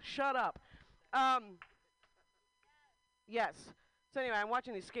you. Shut up. Yes. So anyway, I'm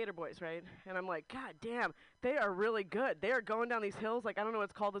watching these Skater Boys, right? And I'm like, God damn, they are really good. They are going down these hills. Like, I don't know what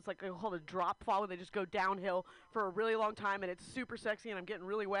it's called. It's like called a drop fall, where they just go downhill for a really long time, and it's super sexy, and I'm getting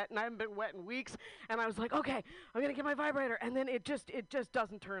really wet, and I haven't been wet in weeks. And I was like, okay, I'm going to get my vibrator. And then it just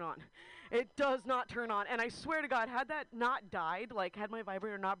doesn't turn on. It does not turn on. And I swear to God, had that not died, like, had my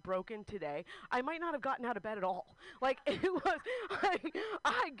vibrator not broken today, I might not have gotten out of bed at all. Like, it was, like,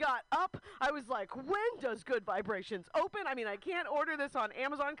 I got up. I was like, when does Good Vibrations open? I mean, I can't order this on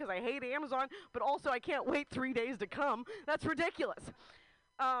Amazon because I hate Amazon, but also I can't wait 3 days to come. That's ridiculous.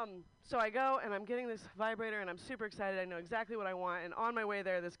 So I go, and I'm getting this vibrator, and I'm super excited. I know exactly what I want. And on my way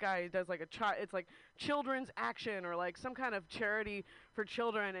there, this guy does like it's like children's action, or like some kind of charity for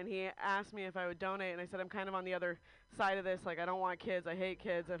children. And he asked me if I would donate. And I said, I'm kind of on the other side of this. Like, I don't want kids. I hate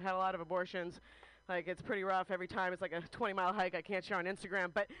kids. I've had a lot of abortions. Like, it's pretty rough every time. It's like a 20-mile hike I can't share on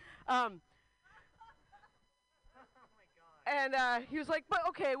Instagram. But, and he was like, but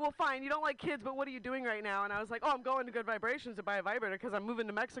okay, well, fine, you don't like kids, but what are you doing right now? And I was like, oh, I'm going to Good Vibrations to buy a vibrator because I'm moving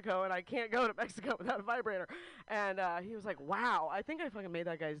to Mexico, and I can't go to Mexico without a vibrator. And he was like, wow, I think I fucking made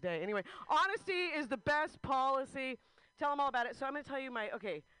that guy's day. Anyway, honesty is the best policy. Tell him all about it. So I'm going to tell you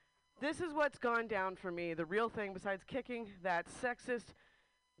okay, this is what's gone down for me, the real thing, besides kicking that sexist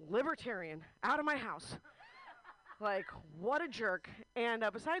libertarian out of my house. Like, what a jerk. And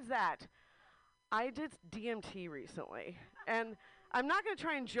besides that, I did DMT recently, and I'm not going to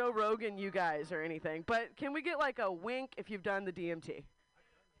try and Joe Rogan you guys or anything, but can we get like a wink if you've done the DMT?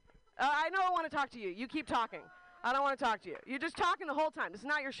 I know I want to talk to you. You keep talking. I don't want to talk to you. You're just talking the whole time. This is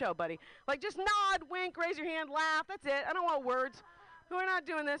not your show, buddy. Like, just nod, wink, raise your hand, laugh. That's it. I don't want words. We're not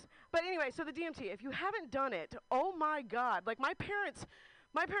doing this. But anyway, so the DMT, if you haven't done it, oh my God. Like, my parents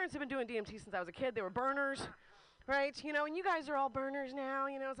have been doing DMT since I was a kid. They were burners. Right, you know, and you guys are all burners now,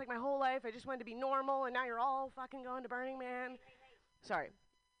 you know, it's like my whole life, I just wanted to be normal, and now you're all fucking going to Burning Man. Sorry.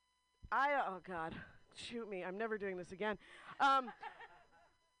 Oh God, shoot me, I'm never doing this again.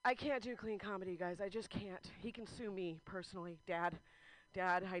 I can't do clean comedy, guys, I just can't. He can sue me personally, Dad,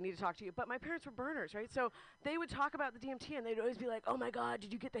 I need to talk to you. But my parents were burners, right, so they would talk about the DMT, and they'd always be like, oh my God,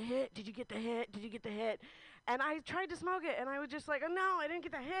 did you get the hit? Did you get the hit? Did you get the hit? And I tried to smoke it, and I was just like, oh no, I didn't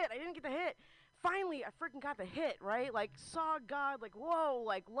get the hit. Finally, I freaking got the hit, right? Like, saw God, like, whoa,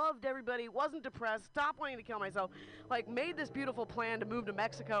 like, loved everybody, wasn't depressed, stopped wanting to kill myself, like, made this beautiful plan to move to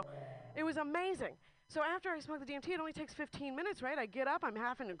Mexico. It was amazing. So after I smoke the DMT, it only takes 15 minutes, right? I get up, I'm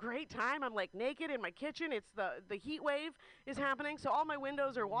having a great time, I'm, like, naked in my kitchen, it's the heat wave is happening, so all my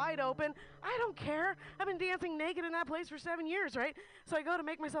windows are wide open. I don't care. I've been dancing naked in that place for 7 years, right? So I go to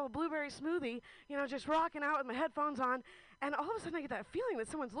make myself a blueberry smoothie, you know, just rocking out with my headphones on, And all of a sudden I get that feeling that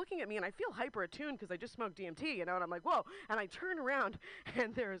someone's looking at me, and I feel hyper attuned because I just smoked DMT, and I'm like, whoa. And I turn around,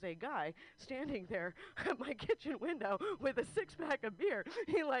 and there's a guy standing there at my kitchen window with a 6-pack of beer.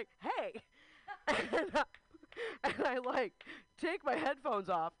 He like, hey. And I like take my headphones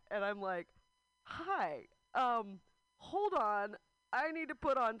off, and I'm like, hi, hold on, I need to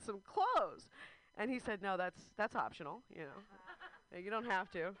put on some clothes. And he said, no, that's optional, you don't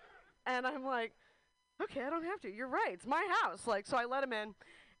have to. And I'm like, okay, I don't have to. You're right, it's my house. Like, so I let him in,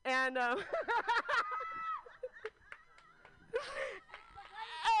 and and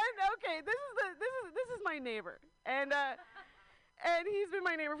okay, this is my neighbor, and he's been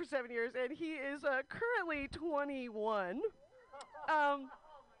my neighbor for 7 years, and he is currently 21.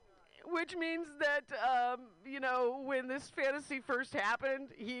 Which means that, when this fantasy first happened,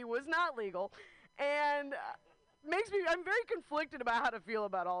 he was not legal. And I'm very conflicted about how to feel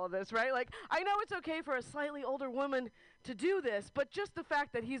about all of this, right? Like, I know it's okay for a slightly older woman to do this, but just the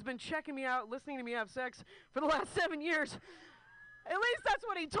fact that he's been checking me out, listening to me have sex for the last 7 years, at least that's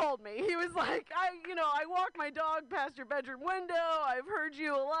what he told me. He was like, I walk my dog past your bedroom window. I've heard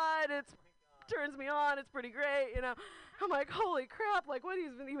you a lot. It turns me on. It's pretty great, I'm like, holy crap, like, what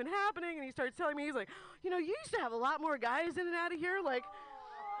is even happening? And he starts telling me, he's like, you used to have a lot more guys in and out of here, like,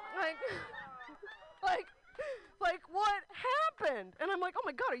 what happened? And I'm like, oh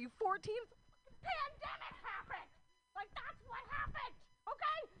my God, are you 14? Pandemic happened! Like, that's what happened!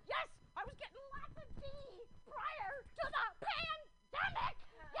 Okay? Yes, I was getting lots of D prior to the pandemic!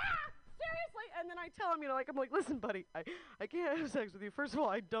 Yeah! Seriously? And then I tell him, I'm like, listen, buddy, I can't have sex with you. First of all,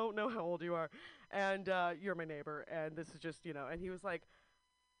 I don't know how old you are. And you're my neighbor. And this is just, and he was like,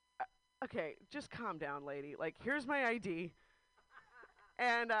 okay, just calm down, lady. Like, here's my ID.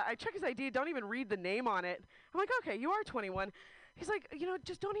 And I check his ID, don't even read the name on it. I'm like, okay, you are 21. He's like,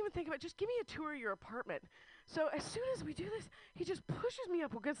 just don't even think about it. Just give me a tour of your apartment. So as soon as we do this, he just pushes me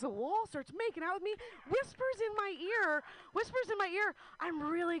up against the wall, starts making out with me, whispers in my ear, I'm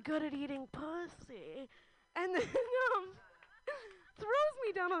really good at eating pussy. And then throws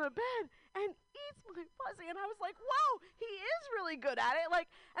me down on the bed and eats my pussy. And I was like, whoa, he is really good at it. Like,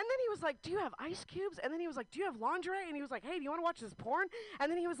 and then he was like, do you have ice cubes? And then he was like, do you have lingerie? And he was like, hey, do you want to watch this porn? And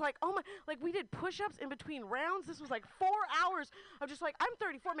then he was like, oh my, like, we did push-ups in between rounds. This was like 4 hours of just like, I'm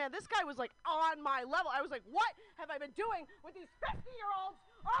 34, man. This guy was like on my level. I was like, what have I been doing with these 50-year-olds?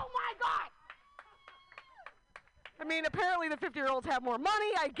 Oh my God. I mean, apparently the 50-year-olds have more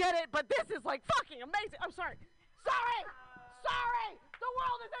money. I get it, but this is like fucking amazing. I'm sorry. Sorry! The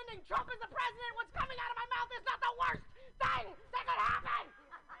world is ending. Trump is the president. What's coming out of my mouth is not the worst thing that could happen.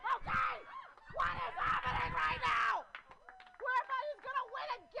 Okay? What is happening right now? Whereby he's gonna win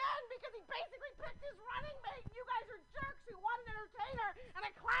again because he basically picked his running mate. You guys are jerks who want an entertainer and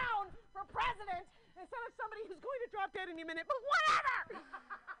a clown for president instead of somebody who's going to drop dead any minute. But whatever!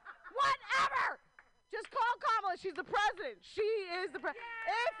 Whatever! Just call Kamala. She's the president. She is the president.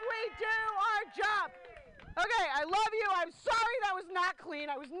 If we do our job. Okay, I love you. I'm sorry that was not clean.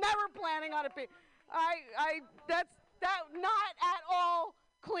 I was never planning on it being. That's not at all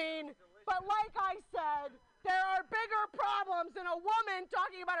clean. But like I said, there are bigger problems than a woman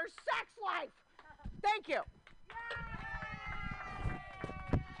talking about her sex life. Thank you.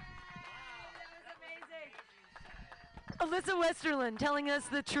 Alyssa Westerland telling us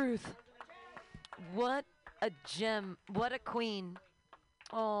the truth. What a gem. What a queen.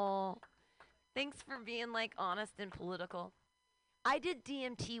 Oh. Thanks for being, like, honest and political. I did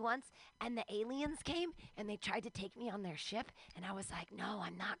DMT once, and the aliens came, and they tried to take me on their ship, and I was like, no,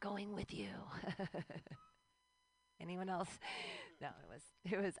 I'm not going with you. Anyone else? No,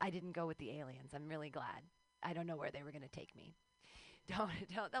 it was, I didn't go with the aliens. I'm really glad. I don't know where they were going to take me. Don't,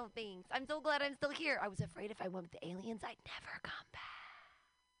 thanks. I'm so glad I'm still here. I was afraid if I went with the aliens, I'd never come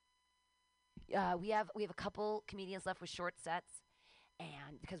back. We have a couple comedians left with short sets,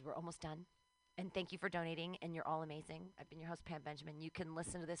 and because we're almost done. And thank you for donating, and you're all amazing. I've been your host, Pam Benjamin. You can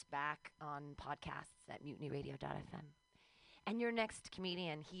listen to this back on podcasts at mutinyradio.fm. And your next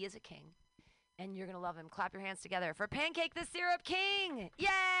comedian, he is a king, and you're going to love him. Clap your hands together for Pancake the Syrup King. Yay!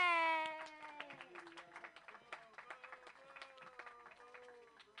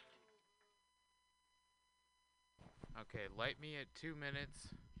 Okay, light me at 2 minutes.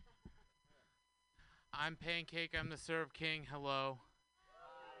 I'm Pancake. I'm the Syrup King. Hello.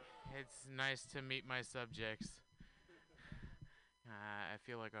 It's nice to meet my subjects. I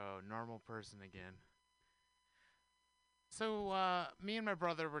feel like a normal person again. So, me and my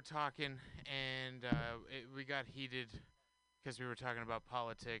brother were talking, and we got heated because we were talking about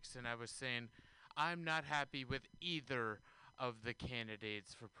politics, and I was saying I'm not happy with either of the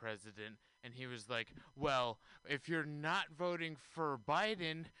candidates for president, and he was like, well, if you're not voting for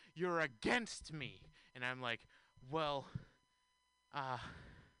Biden, you're against me. And I'm like, well,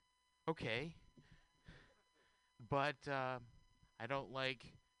 okay. But I don't like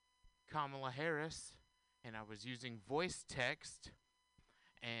Kamala Harris, and I was using voice text,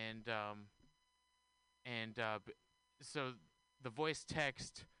 and so the voice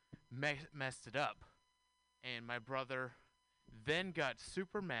text messed it up, and my brother then got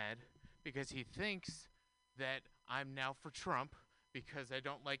super mad because he thinks that I'm now for Trump because I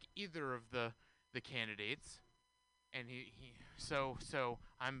don't like either of the candidates, and so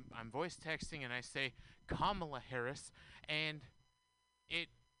I'm voice texting and I say Kamala Harris, and it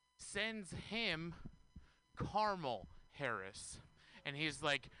sends him Caramel Harris, and he's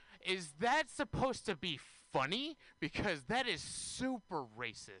like, is that supposed to be funny? Because that is super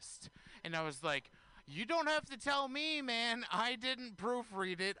racist. And I was like, you don't have to tell me, man. I didn't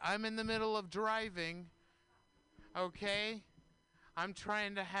proofread it. I'm in the middle of driving. Okay? I'm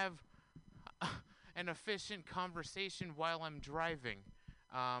trying to have an efficient conversation while I'm driving.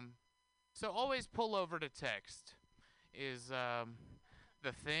 So always pull over to text is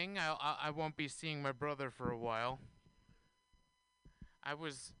the thing. I won't be seeing my brother for a while. I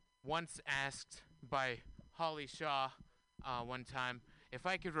was once asked by Holly Shaw one time if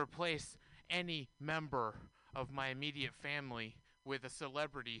I could replace any member of my immediate family with a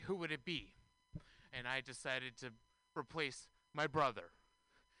celebrity, who would it be? And I decided to replace my brother,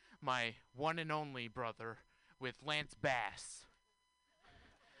 my one and only brother, with Lance Bass.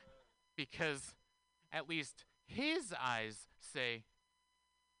 Because at least his eyes say,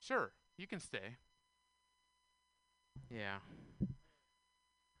 sure, you can stay. Yeah.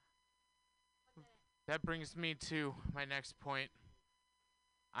 That brings me to my next point.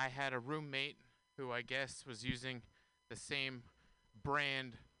 I had a roommate who I guess was using the same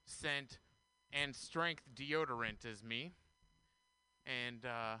brand, scent, and strength deodorant as me. And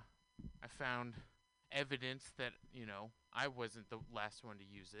I found evidence that, I wasn't the last one to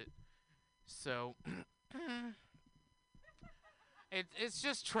use it. So it's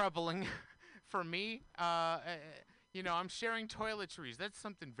just troubling for me. I'm sharing toiletries. That's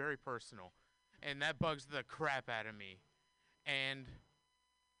something very personal. And that bugs the crap out of me. And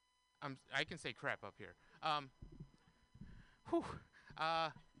I can say crap up here.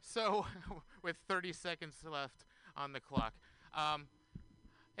 So with 30 seconds left on the clock,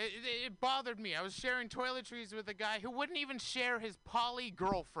 it bothered me. I was sharing toiletries with a guy who wouldn't even share his poly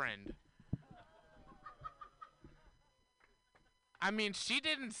girlfriend. I mean, she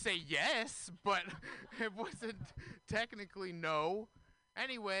didn't say yes, but it wasn't technically no.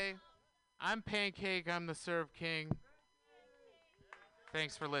 Anyway, I'm Pancake. I'm the Serve King.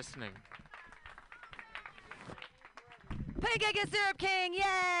 Thanks for listening. Pancake and Syrup King,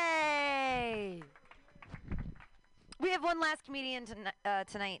 yay! We have one last comedian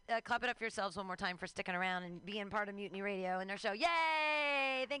tonight. Clap it up for yourselves one more time for sticking around and being part of Mutiny Radio and their show.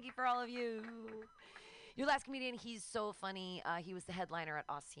 Yay! Thank you for all of you. Your last comedian, he's so funny. He was the headliner at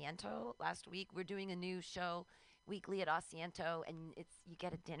Asiento last week. We're doing a new show weekly at Asiento, and you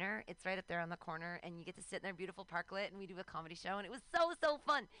get a dinner. It's right up there on the corner, and you get to sit in their beautiful parklet, and we do a comedy show, and it was so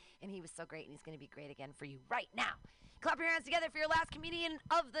fun. And he was so great, and he's going to be great again for you right now. Clap your hands together for your last comedian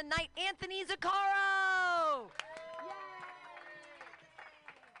of the night, Anthony Zaccaro!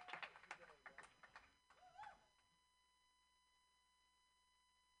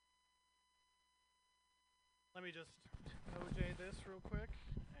 Let me just OJ this real quick,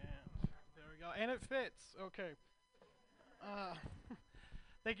 and there we go, and it fits. Okay.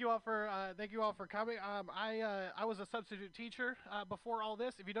 Thank you all for coming. I was a substitute teacher before all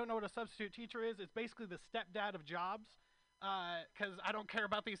this. If you don't know what a substitute teacher is, it's basically the stepdad of jobs. Because I don't care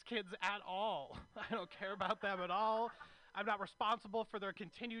about these kids at all. I don't care about them at all. I'm not responsible for their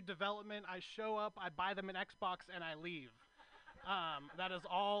continued development. I show up, I buy them an Xbox, and I leave. That is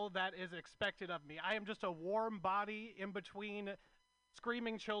all that is expected of me. I am just a warm body in between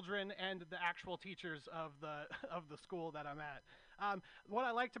screaming children and the actual teachers of the school that I'm at. What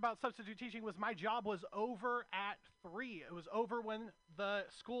I liked about substitute teaching was my job was over at 3. It was over when the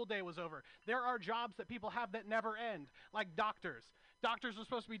school day was over. There are jobs that people have that never end, like doctors. Doctors are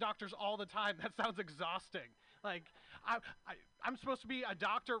supposed to be doctors all the time. That sounds exhausting. Like, I'm supposed to be a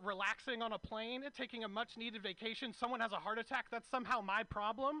doctor relaxing on a plane, taking a much-needed vacation. Someone has a heart attack. That's somehow my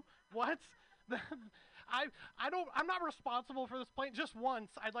problem? What? I'm not responsible for this plane. Just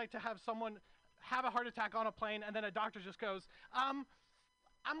once, I'd like to have someone have a heart attack on a plane, and then a doctor just goes, I'm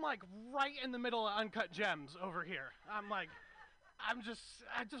like right in the middle of Uncut Gems over here. I'm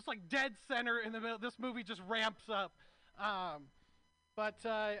just like dead center in the middle. This movie just ramps up. But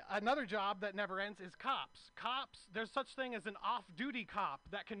another job that never ends is cops. Cops, there's such thing as an off-duty cop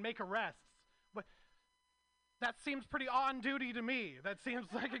that can make arrests. But that seems pretty on-duty to me. That seems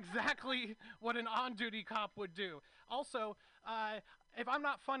like exactly what an on-duty cop would do. Also, if I'm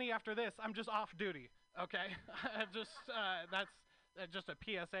not funny after this, I'm just off-duty, okay? That's just a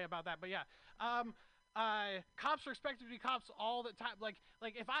PSA about that. But yeah, cops are expected to be cops all the time. Like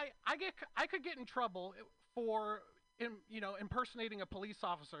if I could get in trouble for impersonating a police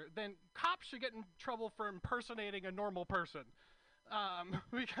officer, then cops should get in trouble for impersonating a normal person,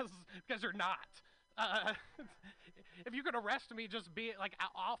 because they're not. If you could arrest me, just be like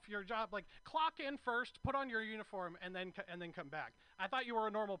off your job, like clock in first, put on your uniform, and then come back. I thought you were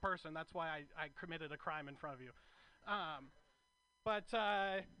a normal person. That's why I committed a crime in front of you.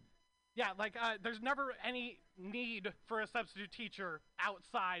 There's never any need for a substitute teacher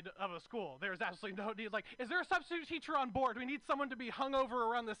outside of a school. There's absolutely no need. Like, is there a substitute teacher on board? We need someone to be hungover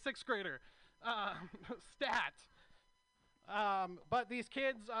around the 6th grader. Stat. But these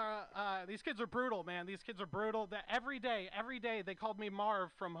kids are brutal, man. These kids are brutal. That every day they called me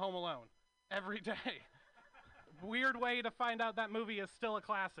Marv from Home Alone. Every day. Weird way to find out that movie is still a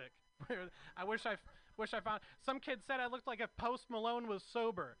classic. I wish I found. Some kid said I looked like if Post Malone was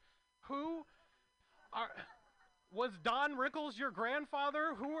sober. Was Don Rickles your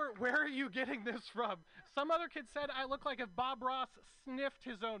grandfather? Where are you getting this from? Some other kid said I look like if Bob Ross sniffed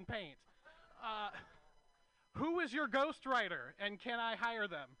his own paint. Who is your ghostwriter, and can I hire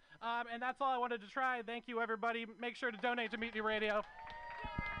them? And that's all I wanted to try. Thank you, everybody. Make sure to donate to Mutiny Radio.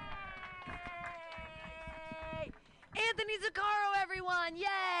 Yay! Anthony Zuccaro, everyone!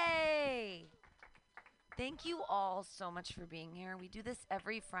 Yay! Thank you all so much for being here. We do this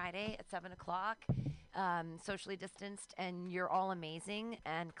every Friday at 7 o'clock, socially distanced, and you're all amazing.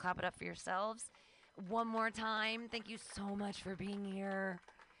 And clap it up for yourselves. One more time, thank you so much for being here.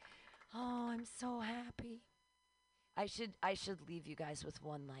 Oh, I'm so happy. I should leave you guys with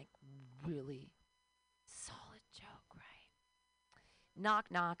one, like, really solid joke, right?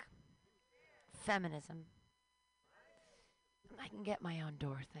 Knock, knock. Feminism. I can get my own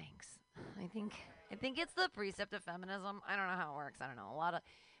door, thanks. I think it's the precept of feminism. I don't know how it works. I don't know. A lot of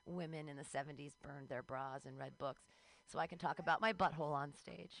women in the 70s burned their bras and read books, so I can talk about my butthole on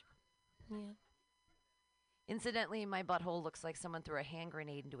stage. Yeah. Incidentally, my butthole looks like someone threw a hand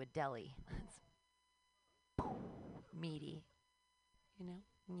grenade into a deli. It's meaty. You know?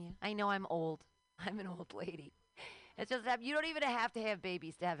 Yeah. I know I'm old. I'm an old lady. It's just that you don't even have to have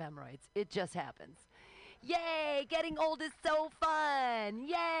babies to have hemorrhoids. It just happens. Yay! Getting old is so fun!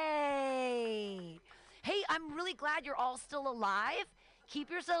 Yay! Hey, I'm really glad you're all still alive. Keep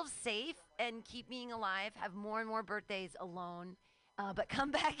yourselves safe and keep being alive. Have more and more birthdays alone. But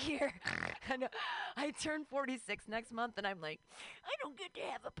come back here. I turn 46 next month, and I'm like, I don't get to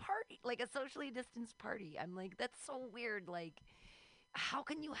have a party, like a socially distanced party. I'm like, that's so weird. Like, how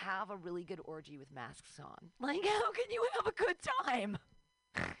can you have a really good orgy with masks on? Like, how can you have a good time?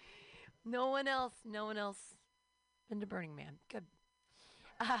 No one else been to Burning Man. Good.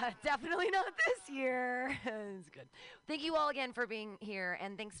 Definitely not this year. It's good. Thank you all again for being here,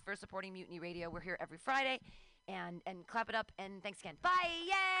 and thanks for supporting Mutiny Radio. We're here every Friday, and clap it up, and thanks again. Bye!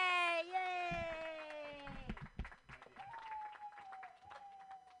 Yay! Yay!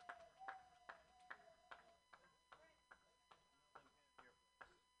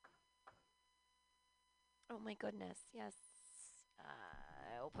 Oh my goodness, yes.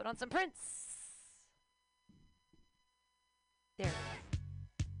 I'll put on some Prince. There it is.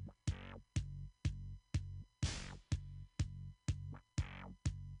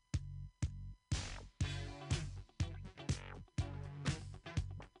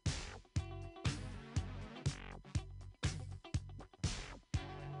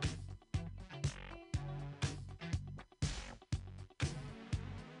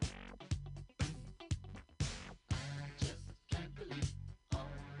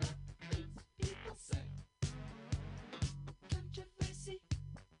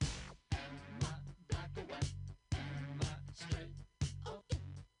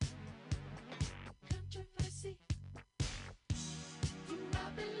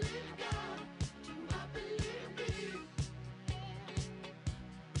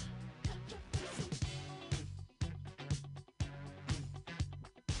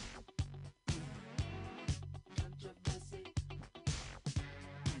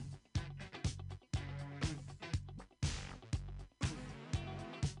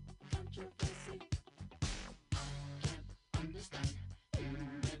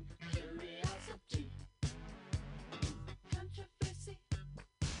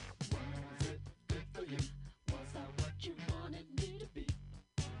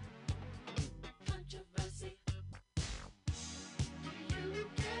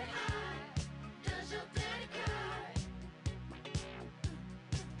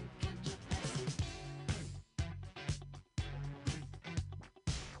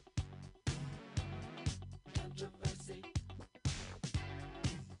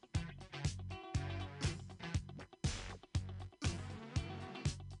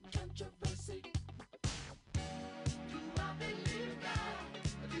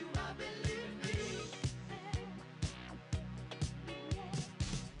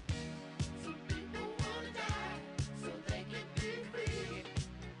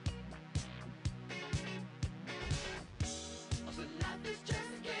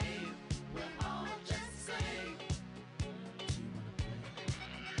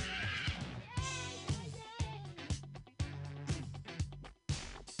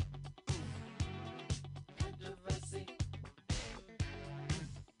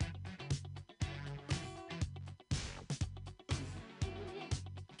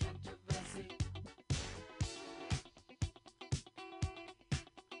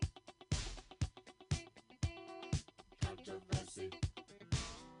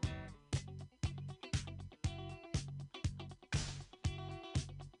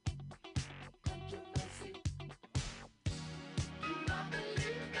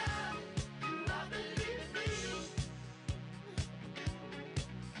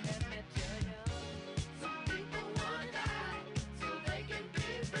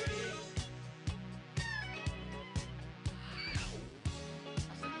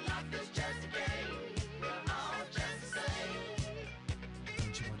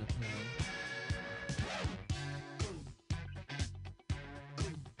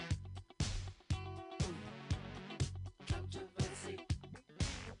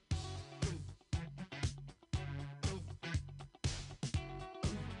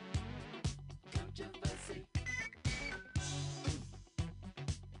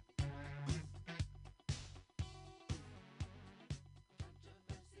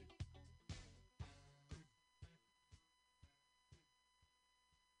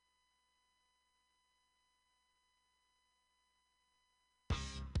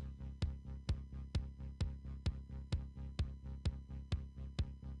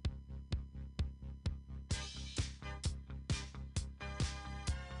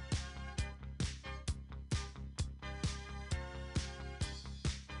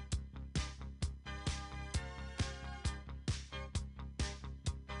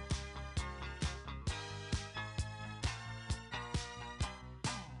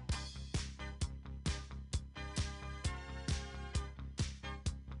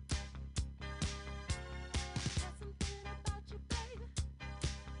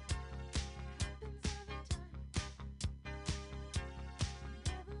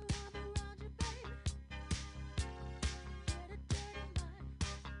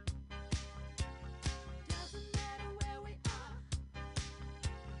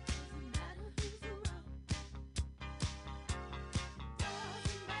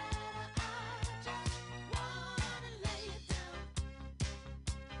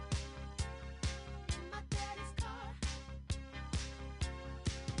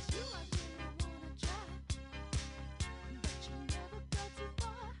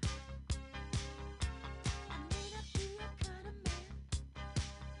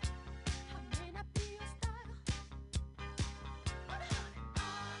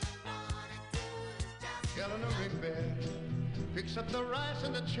 Eleanor Rigby picks up the rice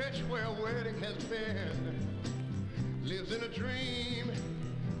in the church where a wedding has been. Lives in a dream,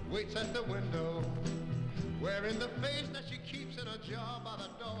 waits at the window, wearing the face that she keeps in a jar by the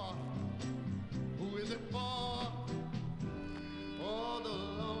door. Who is it for? For the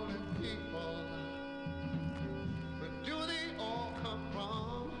lonely people. Where do they all come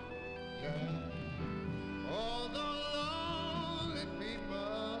from? Yeah. All the lonely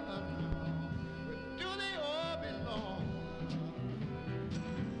people. Where do they all belong?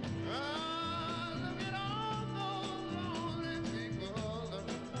 Ah, look at all those lonely people.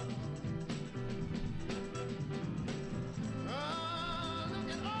 Ah, look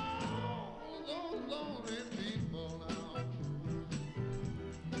at all those lonely people now.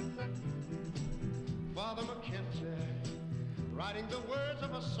 Father McKenzie, writing the words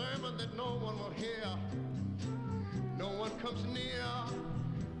of a sermon that no one will hear. No one comes near.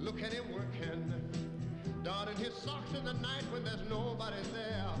 Look at him working, donning his socks in the night when there's nobody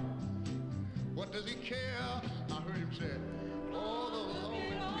there. What does he care? I heard him say, all the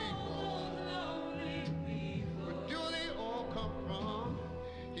lonely people. Where do they all come from?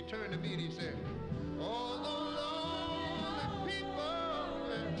 He turned to me and he said, all the lonely people.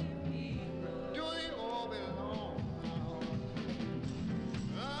 Where do they all belong?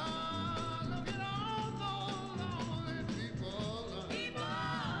 Ah, look at all those lonely people.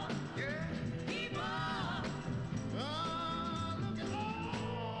 Yeah. Ah, look at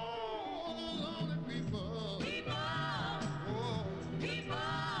all those lonely people. Oh.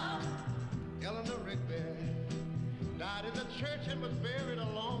 Eleanor Rigby died in the church and was buried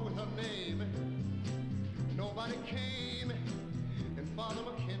along with her name. Nobody came, and Father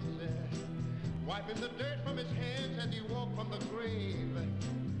McKenzie, wiping the dirt from his hands as he walked from the grave.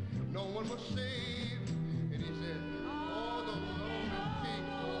 No one was saved, and he said, all the lonely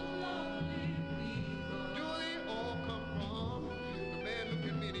people. Do they all come from? The man looked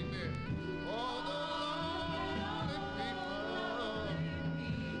at me and he said, all the lonely people.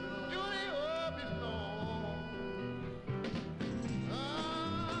 Do they all belong? Ah,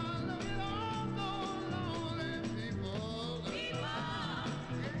 look at all those lonely people.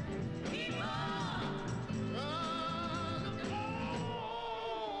 Ah, look at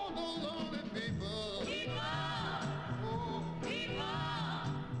all those lonely people. Oh,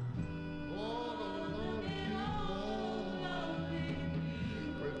 all the lonely people.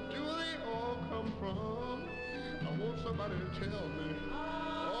 Where do they all come from? I want somebody to tell me.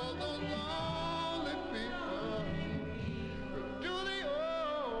 All those lonely people. Where do they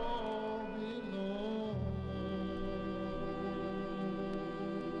all belong?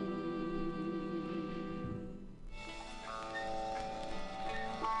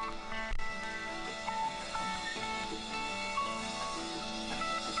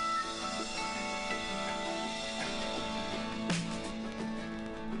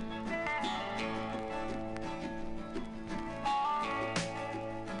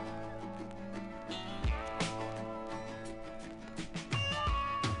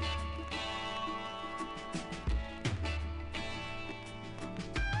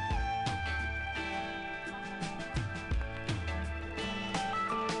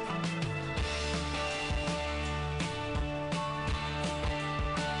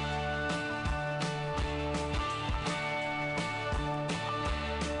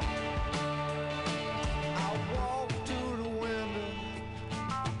 I walked to the window,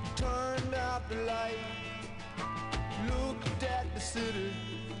 turned out the light, looked at the city,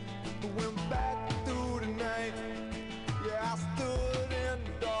 went back through the night. Yeah, I stood in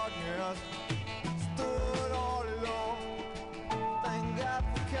the darkness, stood all alone. Thank God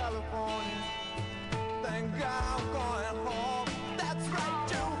for California, thank God I'm going home. That's right,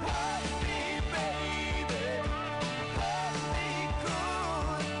 you hurt me, baby, hurt me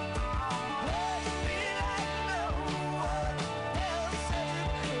good. Hurt me like no one else ever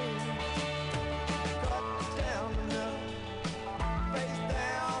could. Cut down enough, face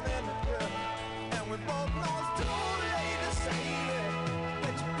down in the dirt.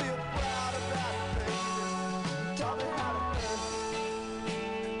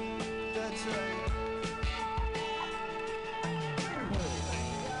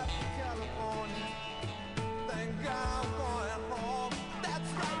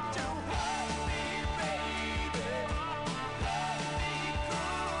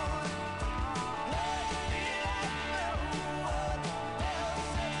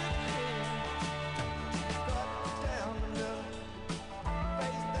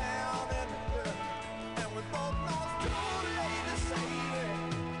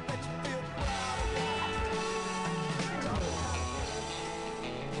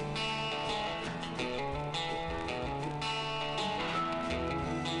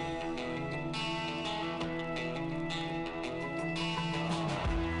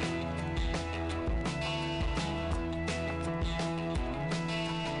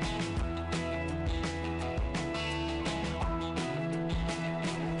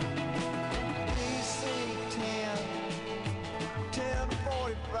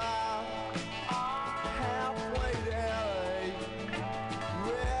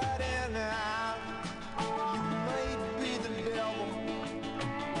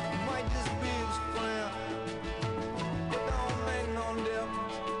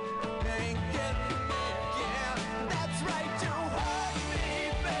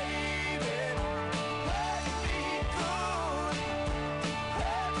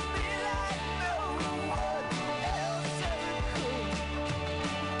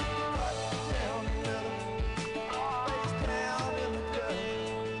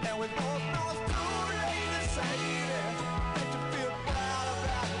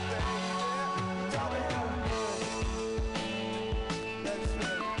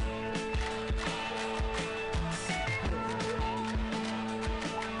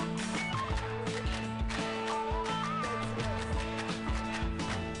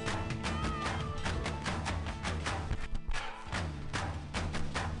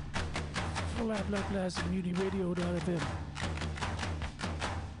 Classic MutinyRadio.fm.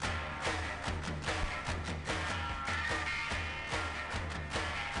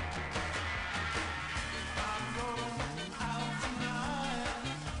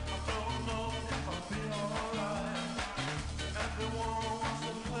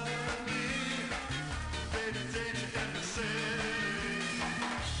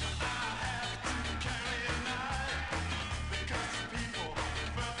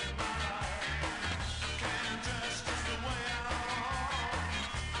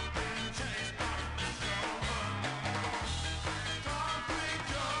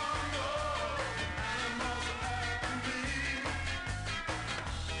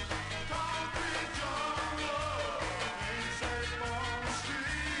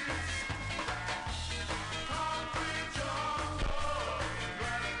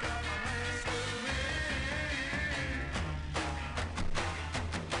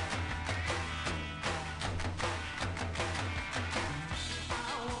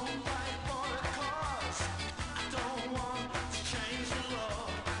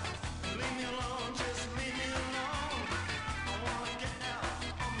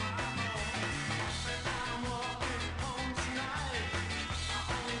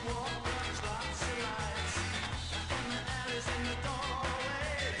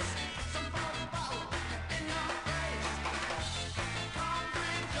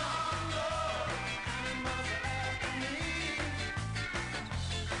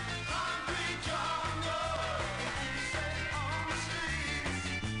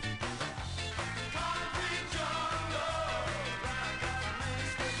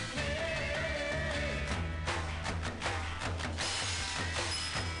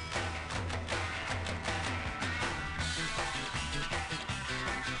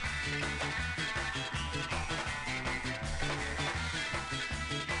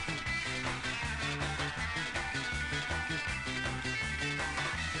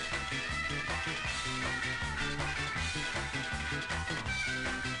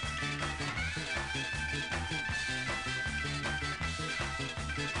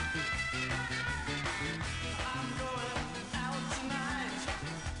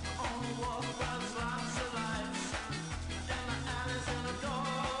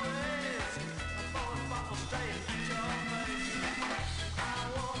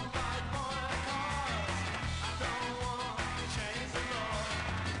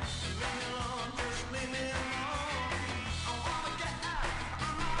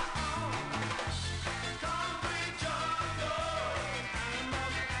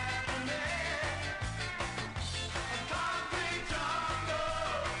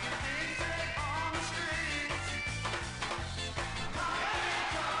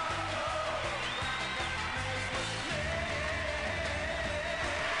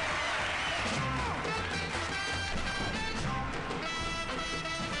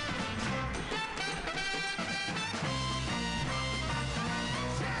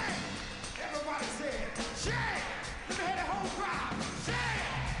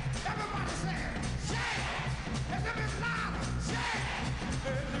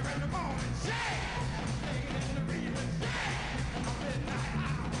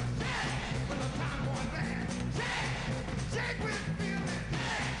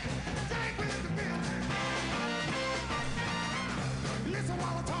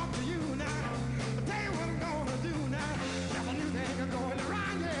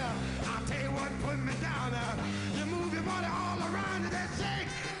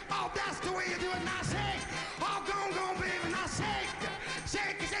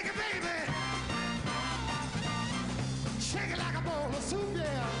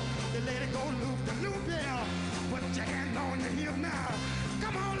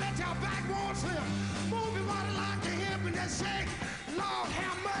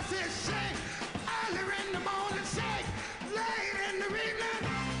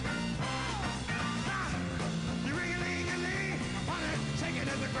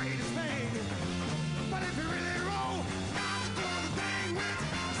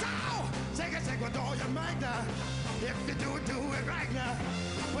 If you do it right now.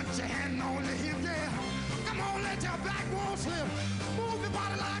 Put your hand on the hip, yeah. Come on, let your back won't slip. Move your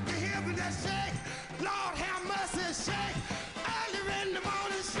body like a hip and just shake. Lord have mercy, shake. Early in the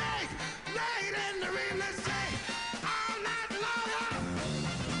morning, shake. Late in the evening, shake. All night long.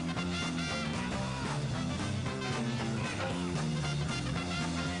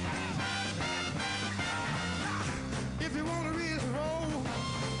 If you want to really roll,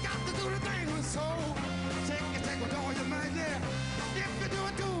 got to do the thing with soul. Take with all your might, yeah. If you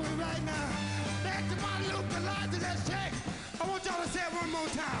do it right now. Let your body look the light to that shake. I want y'all to say it one more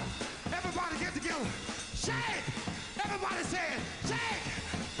time. Everybody on, shake. Everybody say, shake.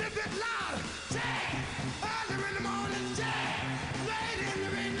 Little bit louder, shake. Early in the morning, shake. Late in the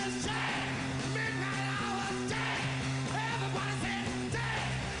evening, shake. Midnight hour, shake. Everybody say, shake.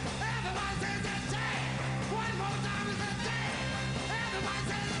 Everybody says that shake. One more time is a shake. Everybody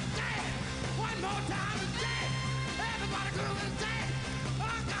says shake. One more time is shake. Everybody groove and shake.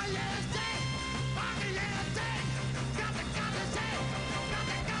 Okay, yeah, shake. Okay, yeah, shake. Got to shake. Got to shake.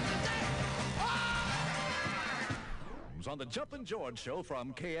 On the Jumpin' George Show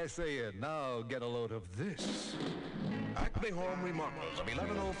from KSAN. Now get a load of this. Acme Home Remodels of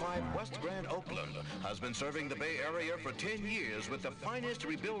 1105 West Grand Oakland has been serving the Bay Area for 10 years with the finest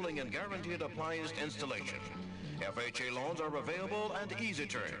rebuilding and guaranteed appliance installation. FHA loans are available and easy term.